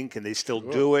magazine. Can they still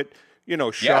do it?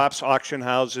 Shops, auction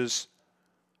houses.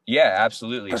 Yeah,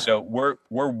 absolutely. So we're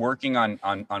working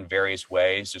on various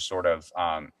ways to sort of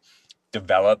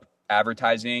develop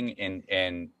advertising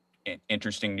in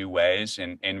interesting new ways,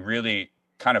 and really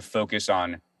kind of focus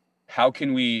on how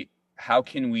can we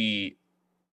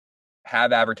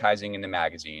have advertising in the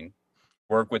magazine,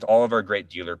 work with all of our great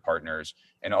dealer partners,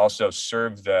 and also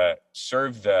serve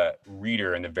the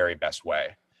reader in the very best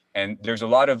way. And there's a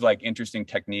lot of like interesting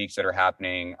techniques that are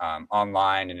happening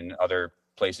online and in other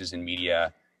places in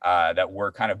media that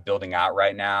we're kind of building out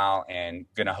right now, and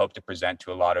going to hope to present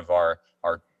to a lot of our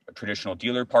traditional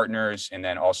dealer partners, and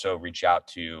then also reach out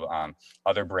to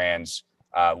other brands,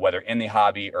 whether in the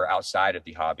hobby or outside of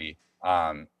the hobby,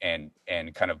 and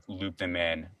kind of loop them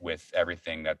in with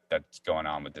everything that's going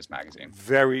on with this magazine.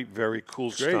 Very, very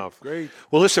cool stuff. Great.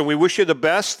 Well, listen, we wish you the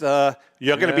best.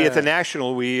 You're going to be at the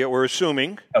National, we're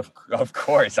assuming. Of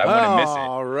course. I wouldn't miss it.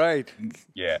 All right.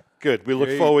 Yeah. Good. We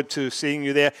look forward to seeing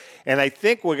you there. And I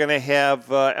think we're going to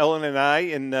have Ellen and I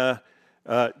and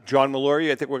John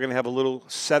Mallory, I think we're going to have a little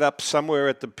setup somewhere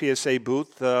at the PSA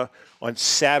booth on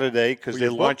Saturday, because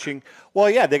they're launching. Well,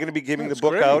 yeah, they're going to be giving the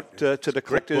book out to the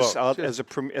collectors out as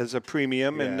a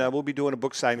premium, and we'll be doing a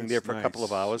book signing there for a couple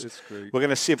of hours. It's great. We're going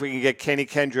to see if we can get Kenny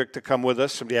Kendrick to come with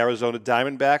us from the Arizona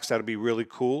Diamondbacks. That'll be really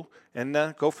cool,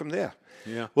 and go from there.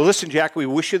 Yeah. Well, listen, Jack, we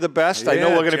wish you the best. I know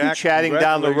we're going to be chatting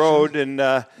down the road,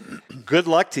 and good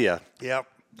luck to you. Yep.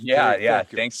 Yeah.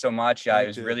 Thanks so much. It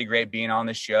was really great being on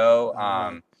the show.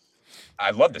 I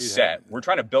love the set. We're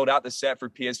trying to build out the set for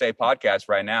PSA podcast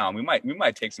right now, and we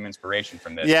might take some inspiration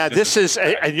from this. Yeah, this is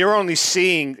and you're only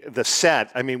seeing the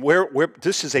set. I mean,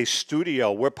 this is a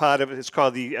studio. We're part of it. It's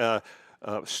called the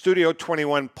Studio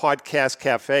 21 Podcast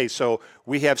Cafe. So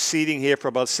we have seating here for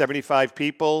about 75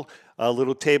 people. A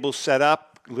little table set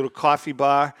up, a little coffee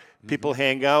bar. People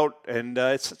hang out, and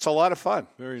it's a lot of fun.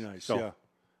 Very nice. So,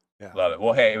 Yeah. Love it.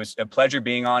 Well, hey, it was a pleasure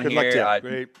being on Good here. luck to you.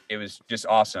 Great. It was just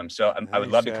awesome. So I would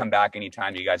love to come back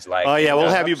anytime you guys like. Oh, yeah, we'll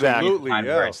have you back. Absolutely,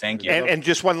 Thank you. And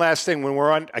just one last thing, when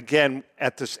we're on again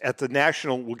at the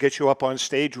National, we'll get you up on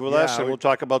stage with us, and we'll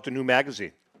talk about the new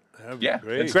magazine. Yeah,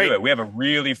 let's do it. We have a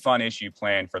really fun issue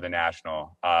planned for the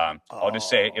National. I'll just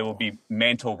say it will be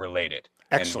mental related.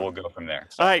 Excellent. And we'll go from there.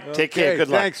 So. All right, take care. Good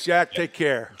luck. Thanks, Jack. Take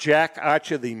care. Jack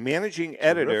Archer, the managing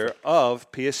editor of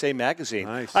PSA Magazine.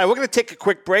 Nice. All right, we're going to take a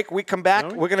quick break. We come back.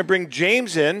 We're going to bring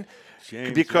James in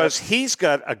because he's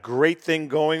got a great thing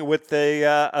going with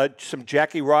some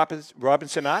Jackie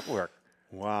Robinson artwork.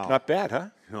 Wow. Not bad, huh?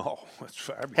 No, that's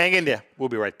fabulous. Hang in there. We'll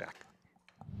be right back.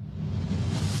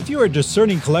 If you're a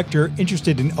discerning collector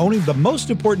interested in owning the most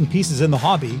important pieces in the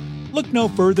hobby, look no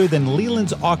further than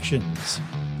Leland's Auctions.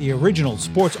 The original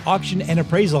sports auction and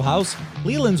appraisal house,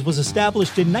 Leland's was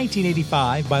established in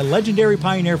 1985 by legendary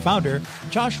Pioneer founder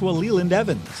Joshua Leland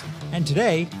Evans. And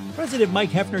today, President Mike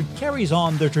Hefner carries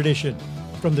on the tradition.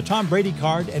 From the Tom Brady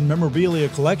card and memorabilia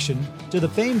collection to the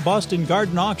famed Boston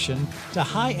Garden auction to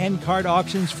high-end card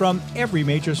auctions from every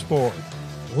major sport,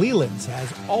 Leland's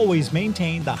has always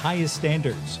maintained the highest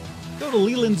standards. Go to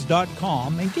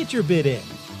Lelands.com and get your bid in.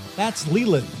 That's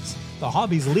Leland's, the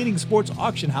hobby's leading sports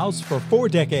auction house for 4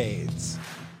 decades.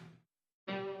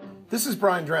 This is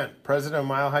Brian Drent, president of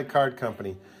Mile High Card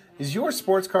Company. Is your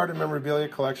sports card and memorabilia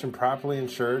collection properly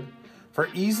insured? For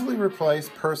easily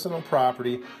replaced personal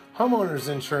property, homeowners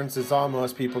insurance is all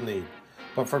most people need.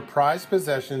 But for prized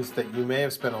possessions that you may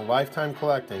have spent a lifetime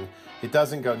collecting, it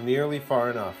doesn't go nearly far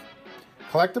enough.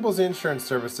 Collectibles Insurance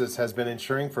Services has been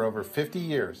insuring for over 50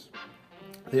 years.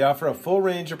 They offer a full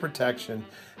range of protection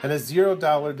and a $0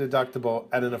 deductible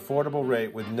at an affordable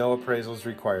rate with no appraisals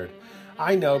required.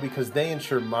 I know because they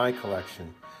insure my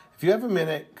collection. If you have a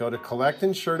minute, go to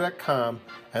collectinsure.com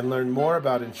and learn more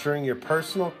about insuring your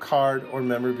personal card or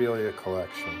memorabilia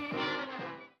collection.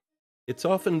 It's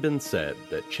often been said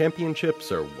that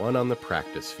championships are won on the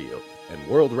practice field, and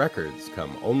world records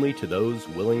come only to those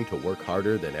willing to work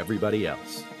harder than everybody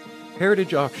else.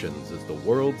 Heritage Auctions is the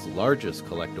world's largest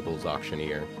collectibles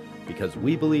auctioneer because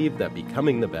we believe that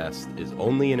becoming the best is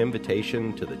only an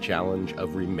invitation to the challenge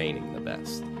of remaining the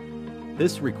best.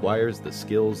 This requires the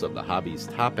skills of the hobby's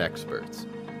top experts,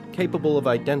 capable of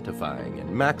identifying and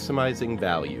maximizing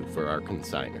value for our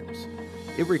consigners.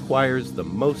 It requires the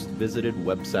most visited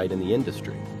website in the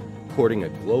industry, courting a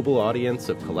global audience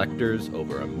of collectors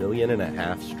over 1.5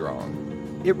 million strong.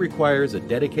 It requires a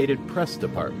dedicated press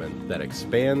department that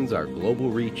expands our global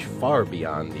reach far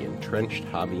beyond the entrenched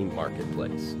hobby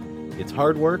marketplace. It's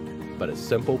hard work, but a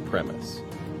simple premise.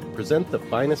 Present the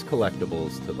finest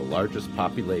collectibles to the largest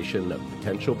population of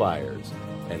potential buyers,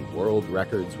 and world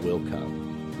records will come.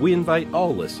 We invite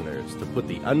all listeners to put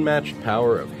the unmatched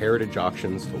power of Heritage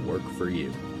Auctions to work for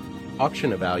you.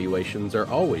 Auction evaluations are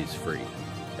always free,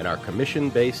 and our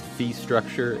commission-based fee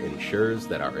structure ensures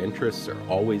that our interests are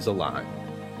always aligned.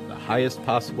 The highest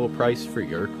possible price for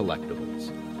your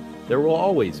collectibles. There will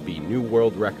always be new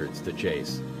world records to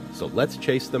chase, so let's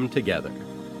chase them together.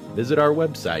 Visit our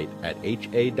website at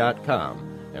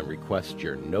ha.com and request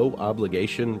your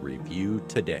no-obligation review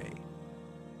today.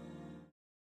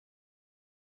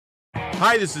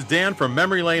 Hi, this is Dan from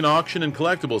Memory Lane Auction and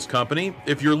Collectibles Company.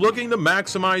 If you're looking to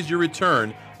maximize your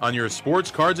return on your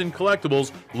sports cards and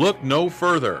collectibles, look no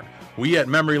further. We at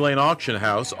Memory Lane Auction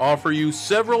House offer you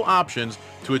several options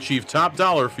to achieve top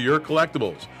dollar for your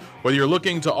collectibles. Whether you're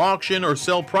looking to auction or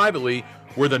sell privately,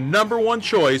 we're the #1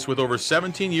 choice with over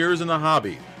 17 years in the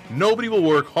hobby. Nobody will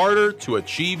work harder to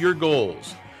achieve your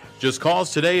goals. Just call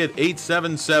us today at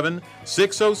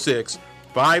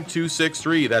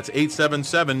 877-606-5263. That's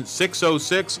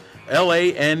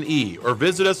 877-606-LANE. Or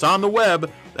visit us on the web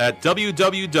at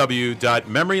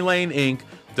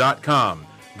www.memorylaneinc.com.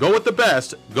 Go with the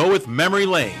best. Go with Memory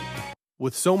Lane.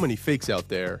 With so many fakes out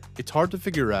there, it's hard to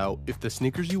figure out if the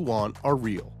sneakers you want are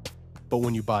real. But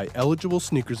when you buy eligible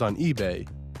sneakers on eBay,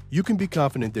 you can be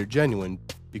confident they're genuine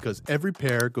because every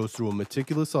pair goes through a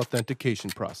meticulous authentication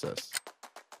process.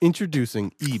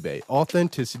 Introducing eBay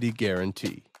Authenticity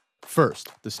Guarantee. First,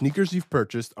 the sneakers you've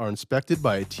purchased are inspected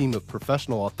by a team of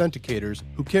professional authenticators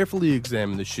who carefully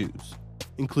examine the shoes,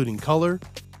 including color,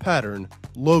 pattern,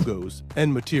 logos,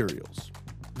 and materials.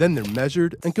 Then they're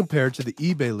measured and compared to the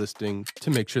eBay listing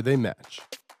to make sure they match.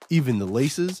 Even the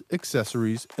laces,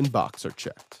 accessories, and box are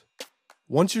checked.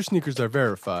 Once your sneakers are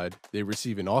verified, they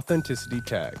receive an authenticity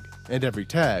tag, and every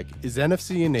tag is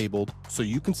NFC enabled so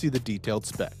you can see the detailed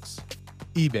specs.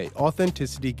 eBay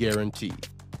Authenticity Guarantee.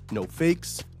 No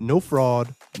fakes, no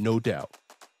fraud, no doubt.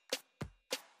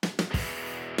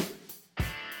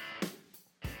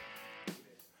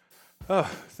 Oh,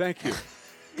 thank you.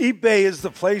 eBay is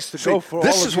the place to go for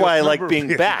this all is of your why I like being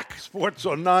memorabilia, back. Sports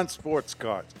or non-sports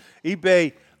cards.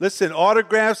 eBay, listen,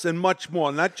 autographs and much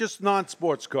more, not just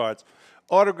non-sports cards.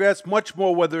 Autographs, much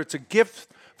more, whether it's a gift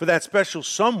for that special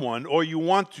someone or you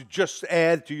want to just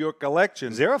add to your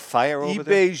collection. Is there a fire over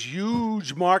there? eBay's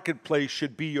huge marketplace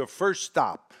should be your first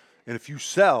stop. And if you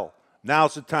sell,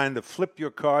 now's the time to flip your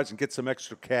cards and get some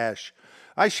extra cash.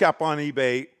 I shop on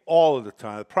eBay all of the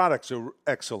time. The products are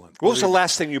excellent. What was the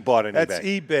last thing you bought on eBay? That's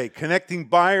eBay, connecting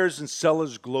buyers and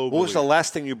sellers globally. What was the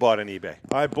last thing you bought on eBay?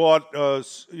 I bought,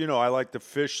 I like to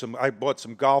fish. I bought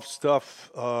some golf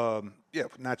stuff.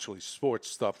 Naturally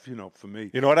sports stuff, for me.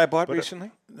 You know what I bought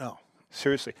recently? No.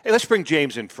 Seriously. Hey, let's bring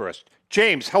James in first.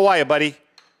 James, how are you, buddy?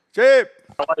 James.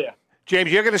 How are you?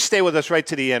 James, you're going to stay with us right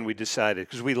to the end, we decided,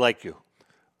 because we like you.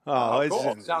 Oh,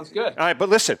 cool. Sounds good. All right, but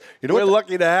listen. We're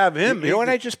lucky to have him. You know what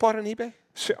I just bought on eBay?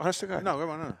 Honest to God. No, come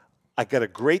on. I got a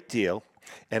great deal,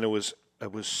 and it was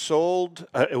sold.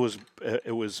 It was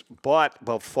bought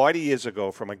about 40 years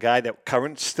ago from a guy that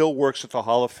still works at the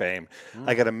Hall of Fame.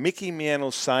 I got a Mickey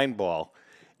Mantle sign ball.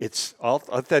 It's all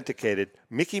authenticated.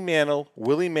 Mickey Mantle,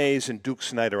 Willie Mays, and Duke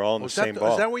Snyder all in the same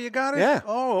ball. Is that where you got it? Yeah.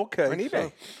 Oh, okay. On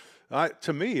eBay.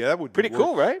 To me, that would Pretty be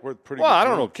cool, right? Pretty well,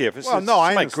 good. I don't care if it's, well, it's no,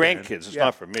 I my understand. grandkids. It's Yeah,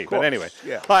 not for me. of course. But anyway.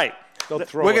 Yeah. All right. They'll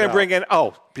throw We're it going to out. bring in,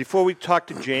 before we talk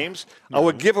to James,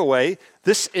 our giveaway,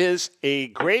 this is a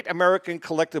Great American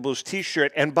Collectibles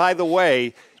T-shirt. And by the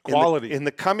way, quality. In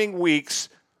the coming weeks,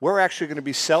 we're actually going to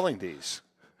be selling these.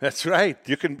 That's right.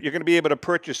 You're going to be able to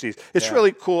purchase these. It's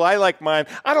really cool. I like mine.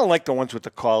 I don't like the ones with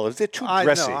the collars. They're too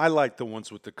dressy. I like the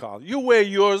ones with the collar. You wear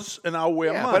yours, and I'll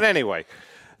wear mine. But anyway,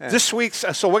 this week's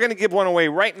so we're going to give one away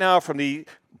right now from the.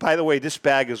 By the way, this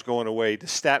bag is going away. The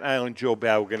Staten Island Joe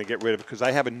bag we're going to get rid of because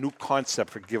I have a new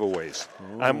concept for giveaways.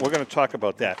 We're going to talk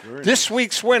about that. This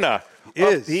week's winner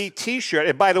is the T-shirt.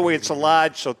 And by the way, it's a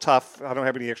large, so tough. I don't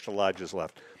have any extra larges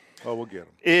left. Oh, we'll get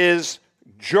them. Is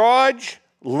George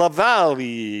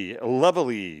Lavelli.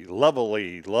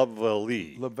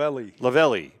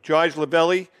 George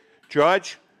Lavelli.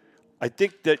 George, I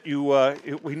think that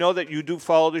we know that you do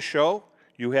follow the show.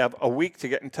 You have a week to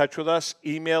get in touch with us.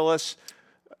 Email us.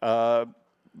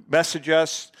 message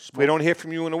us. If we don't hear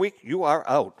from you in a week, you are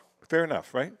out. Fair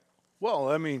enough, right? Well,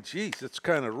 I mean, geez, it's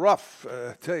kind of rough.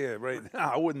 I tell you right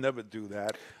now, I would never do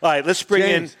that. All right, let's bring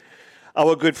James. in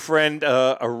our good friend,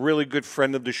 a really good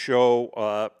friend of the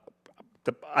show.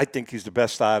 I think he's the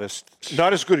best artist.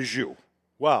 Not as good as you.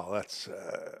 Wow, that's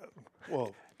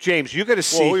well. James, you got to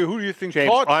see. Well, who do you think James,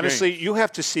 taught honestly, James? you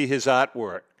have to see his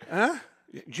artwork. Huh?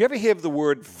 Did you ever hear the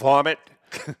word vomit?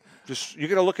 Just you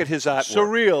got to look at his artwork.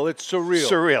 Surreal. It's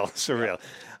surreal. Surreal.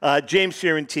 James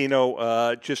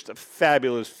Fiorentino, just a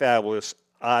fabulous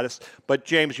artist. But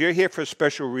James, you're here for a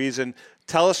special reason.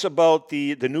 Tell us about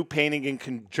the new painting in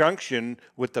conjunction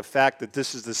with the fact that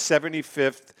this is the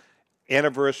 75th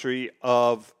anniversary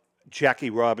of Jackie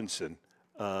Robinson.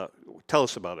 Tell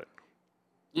us about it.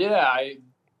 Yeah,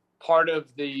 part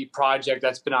of the project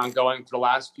that's been ongoing for the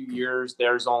last few years.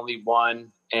 There's only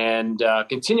one, and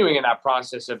continuing in that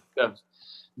process of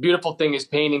beautiful thing is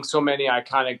painting so many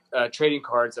iconic trading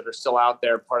cards that are still out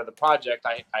there. Part of the project,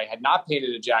 I had not painted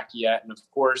a Jackie yet, and of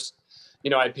course,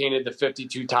 I painted the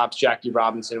 52 Topps Jackie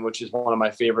Robinson, which is one of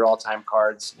my favorite all-time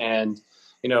cards, and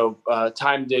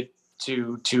timed it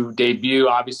to debut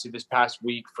obviously this past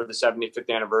week for the 75th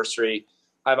anniversary.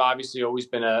 I've obviously always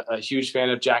been a huge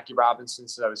fan of Jackie Robinson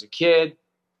since I was a kid.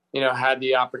 Had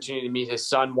the opportunity to meet his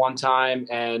son one time,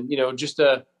 and just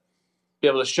to be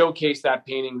able to showcase that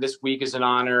painting this week is an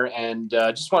honor, and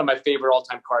just one of my favorite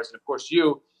all-time cards. And of course,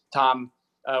 you, Tom,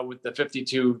 with the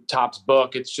 52 Topps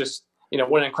book, it's just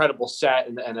what an incredible set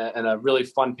and a really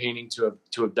fun painting to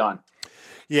have done.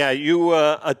 Yeah,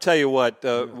 I'll tell you what.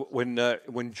 When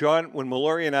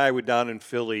Mallory and I were down in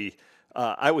Philly,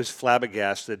 I was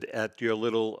flabbergasted at your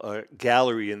little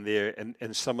gallery in there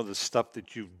and some of the stuff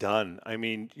that you've done. I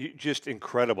mean, just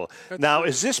incredible. Now,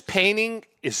 is this painting?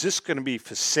 Is this going to be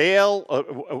for sale?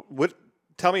 What?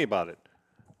 Tell me about it.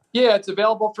 Yeah, it's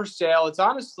available for sale. It's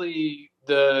honestly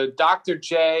the Dr.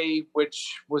 J,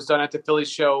 which was done at the Philly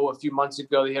show a few months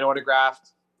ago. They had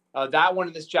autographed. That one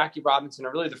and this Jackie Robinson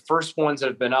are really the first ones that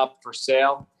have been up for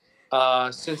sale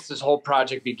since this whole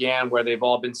project began, where they've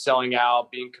all been selling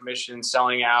out, being commissioned,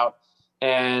 selling out.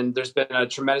 And there's been a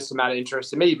tremendous amount of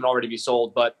interest. It may even already be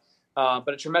sold, but a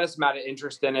tremendous amount of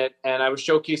interest in it. And I was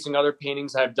showcasing other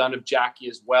paintings I've done of Jackie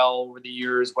as well over the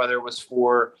years, whether it was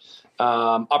for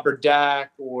Upper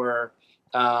Deck or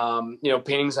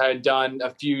paintings I had done a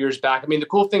few years back. I mean, the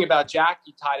cool thing about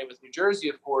Jackie, tied in with New Jersey,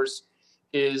 of course,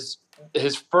 is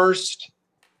his first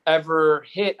ever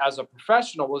hit as a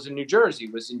professional was in New Jersey,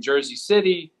 was in Jersey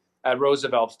City at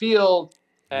Roosevelt Field.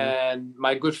 And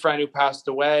my good friend who passed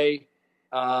away,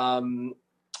 Ed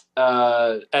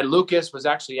Lucas, was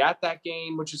actually at that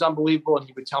game, which is unbelievable. And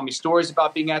he would tell me stories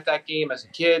about being at that game as a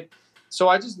kid. So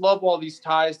I just love all these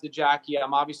ties to Jackie.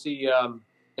 I'm obviously a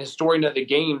historian of the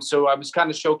game, so I was kind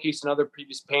of showcasing other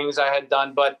previous paintings I had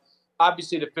done. But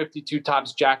obviously the 52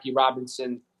 Topps Jackie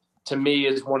Robinson, to me,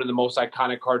 is one of the most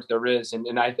iconic cards there is.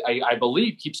 And I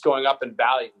believe keeps going up in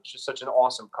value. It's just such an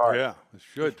awesome card. Yeah, it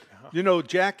should.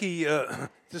 Jackie,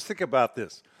 just think about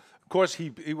this. Of course,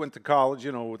 he went to college,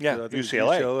 with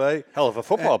UCLA. Hell of a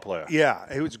football player.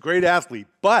 Yeah, he was a great athlete.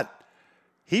 But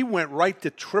he went right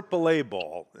to AAA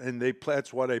ball, and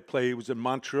that's why they play. He was in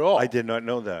Montreal. I did not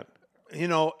know that.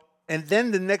 And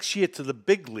then the next year to the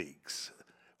big leagues.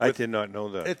 I did not know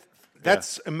that.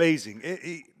 That's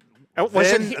amazing.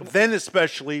 Then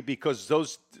especially because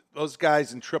those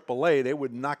guys in AAA, they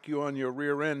would knock you on your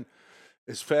rear end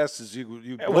as fast as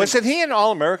you. Wasn't he an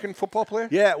All-American football player?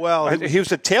 Yeah, well, he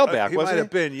was a tailback. He wasn't might have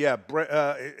been.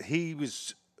 Yeah, he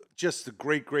was just a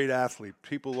great athlete.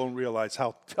 People don't realize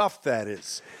how tough that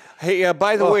is. Hey,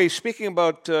 by the way, speaking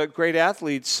about great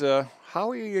athletes,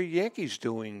 how are your Yankees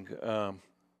doing,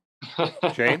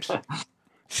 James?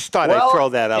 Just thought I'd throw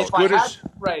that out.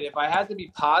 If I had to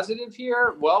be positive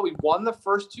here, we won the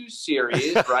first two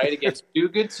series, right, against two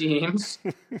good teams.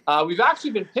 We've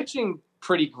actually been pitching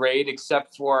pretty great,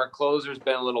 except for our closer's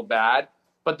been a little bad.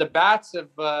 But the bats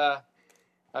have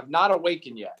not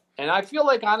awakened yet. And I feel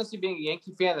like, honestly, being a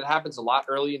Yankee fan, that happens a lot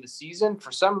early in the season.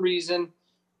 For some reason,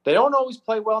 they don't always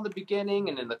play well in the beginning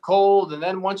and in the cold. And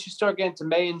then once you start getting to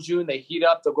May and June, they heat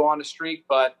up, they'll go on a streak.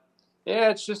 But,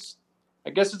 yeah, it's just – I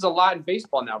guess it's a lot in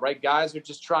baseball now, right? Guys are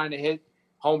just trying to hit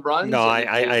home runs. No, I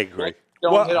agree.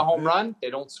 Don't hit a home run, they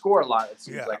don't score a lot, it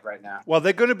seems like right now. Well,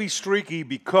 they're going to be streaky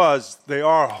because they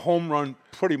are a home run,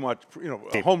 pretty much,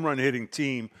 a home run hitting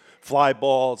team, fly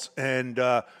balls. And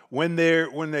when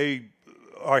they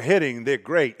are hitting, they're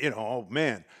great, oh,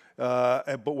 man.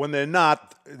 But when they're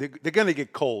not, they're going to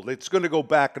get cold. It's going to go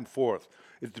back and forth.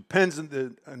 It depends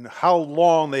on how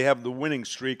long they have the winning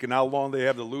streak and how long they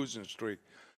have the losing streak.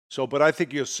 But I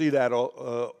think you'll see that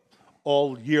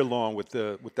all year long with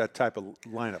that type of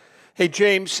lineup. Hey,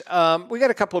 James, we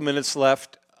got a couple of minutes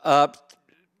left. Not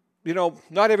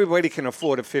everybody can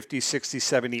afford a $50,000,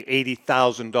 $60,000, $70,000,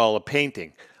 $80,000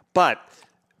 painting, but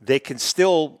they can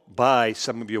still buy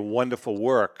some of your wonderful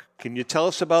work. Can you tell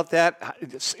us about that?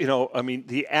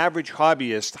 The average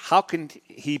hobbyist, how can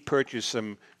he purchase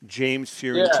some James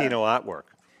Fiorentino artwork?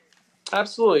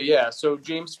 Absolutely, yeah. So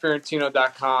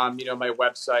jamesfiorentino.com, my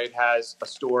website has a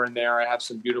store in there. I have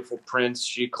some beautiful prints,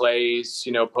 giclées,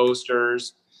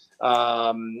 posters.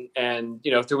 And,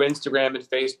 through Instagram and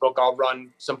Facebook, I'll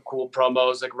run some cool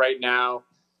promos. Like right now,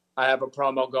 I have a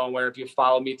promo going where if you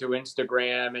follow me through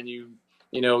Instagram and you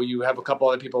have a couple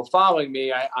other people following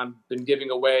me, I've been giving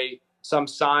away some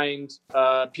signed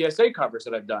PSA covers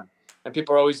that I've done. And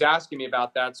people are always asking me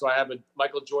about that. So I have a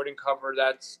Michael Jordan cover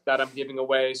that I'm giving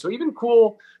away. So even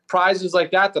cool prizes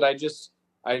like that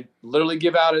I literally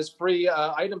give out as free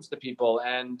items to people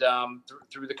and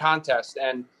through the contest.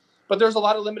 But there's a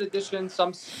lot of limited editions,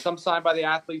 some signed by the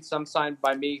athletes, some signed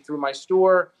by me through my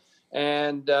store.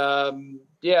 And and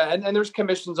there's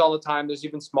commissions all the time. There's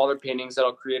even smaller paintings that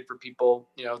I'll create for people,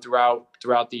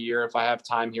 throughout the year if I have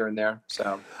time here and there.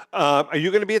 So are you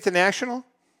going to be at the National?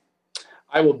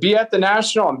 I will be at the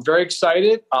National. I'm very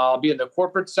excited. I'll be in the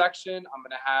corporate section. I'm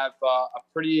going to have a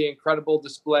pretty incredible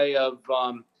display of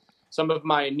some of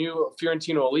my new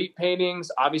Fiorentino Elite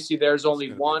paintings. Obviously, there's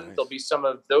only one. Nice. There'll be some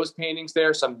of those paintings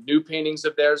there, some new paintings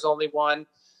of there's only one.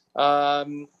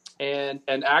 And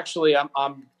actually,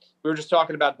 we were just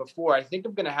talking about before. I think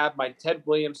I'm going to have my Ted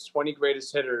Williams 20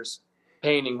 Greatest Hitters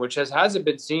painting, which hasn't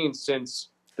been seen since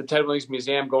the Ted Williams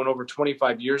Museum going over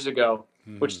 25 years ago.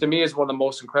 Which to me is one of the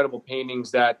most incredible paintings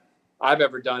that I've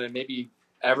ever done and maybe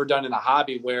ever done in a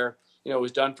hobby where, it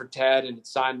was done for Ted and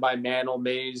it's signed by Mantle,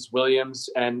 Mays,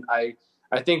 Williams. And I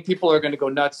think people are going to go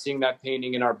nuts seeing that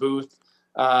painting in our booth.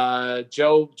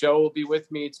 Joe will be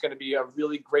with me. It's going to be a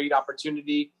really great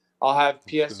opportunity. I'll have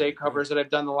PSA covers that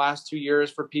I've done the last 2 years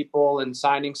for people and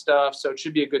signing stuff. So it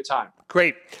should be a good time.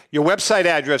 Great. Your website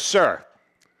address, sir?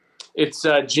 It's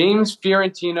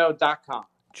jamesfiorentino.com.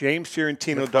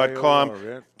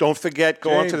 JamesFiorentino.com. Don't forget,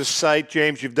 go onto the site.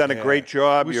 James, you've done a great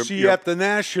job. We'll see you at the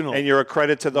National. And you're a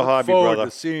credit to the hobby, brother. Looking forward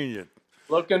to seeing you.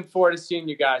 Looking forward to seeing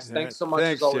you guys. Thanks so much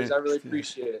as always. James. I really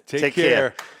appreciate it. Take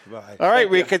care. Bye. All right,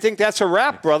 Rick, I think that's a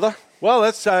wrap, brother. Well,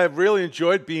 I've really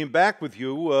enjoyed being back with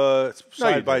you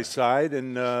side by side.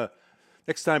 And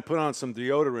next time, put on some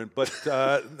deodorant. But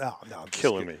no, I'm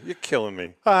killing me. You're killing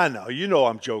me. No,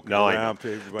 I'm joking around.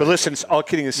 But listen, all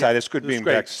kidding aside, it's good being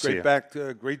back to see you.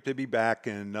 Great to be back,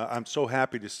 and I'm so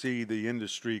happy to see the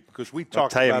industry because we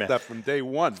talked about that from day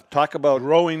one. Talk about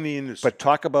growing the industry. But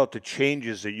talk about the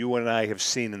changes that you and I have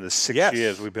seen in the 6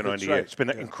 years we've been on the air. It's been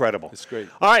incredible. It's great.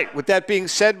 All right, with that being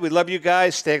said, we love you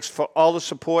guys. Thanks for all the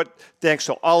support. Thanks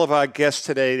to all of our guests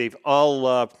today. They've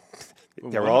all...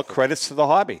 They're all credits to the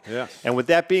hobby. Yeah. And with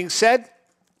that being said,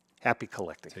 happy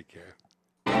collecting. Take care.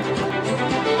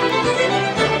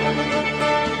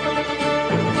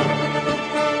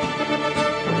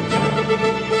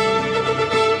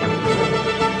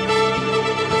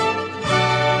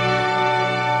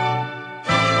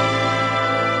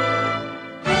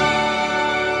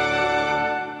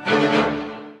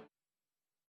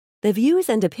 The views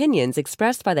and opinions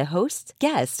expressed by the hosts,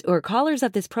 guests, or callers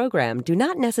of this program do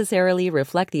not necessarily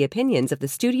reflect the opinions of the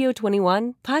Studio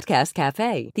 21 Podcast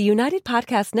Cafe, the United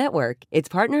Podcast Network, its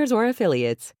partners, or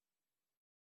affiliates.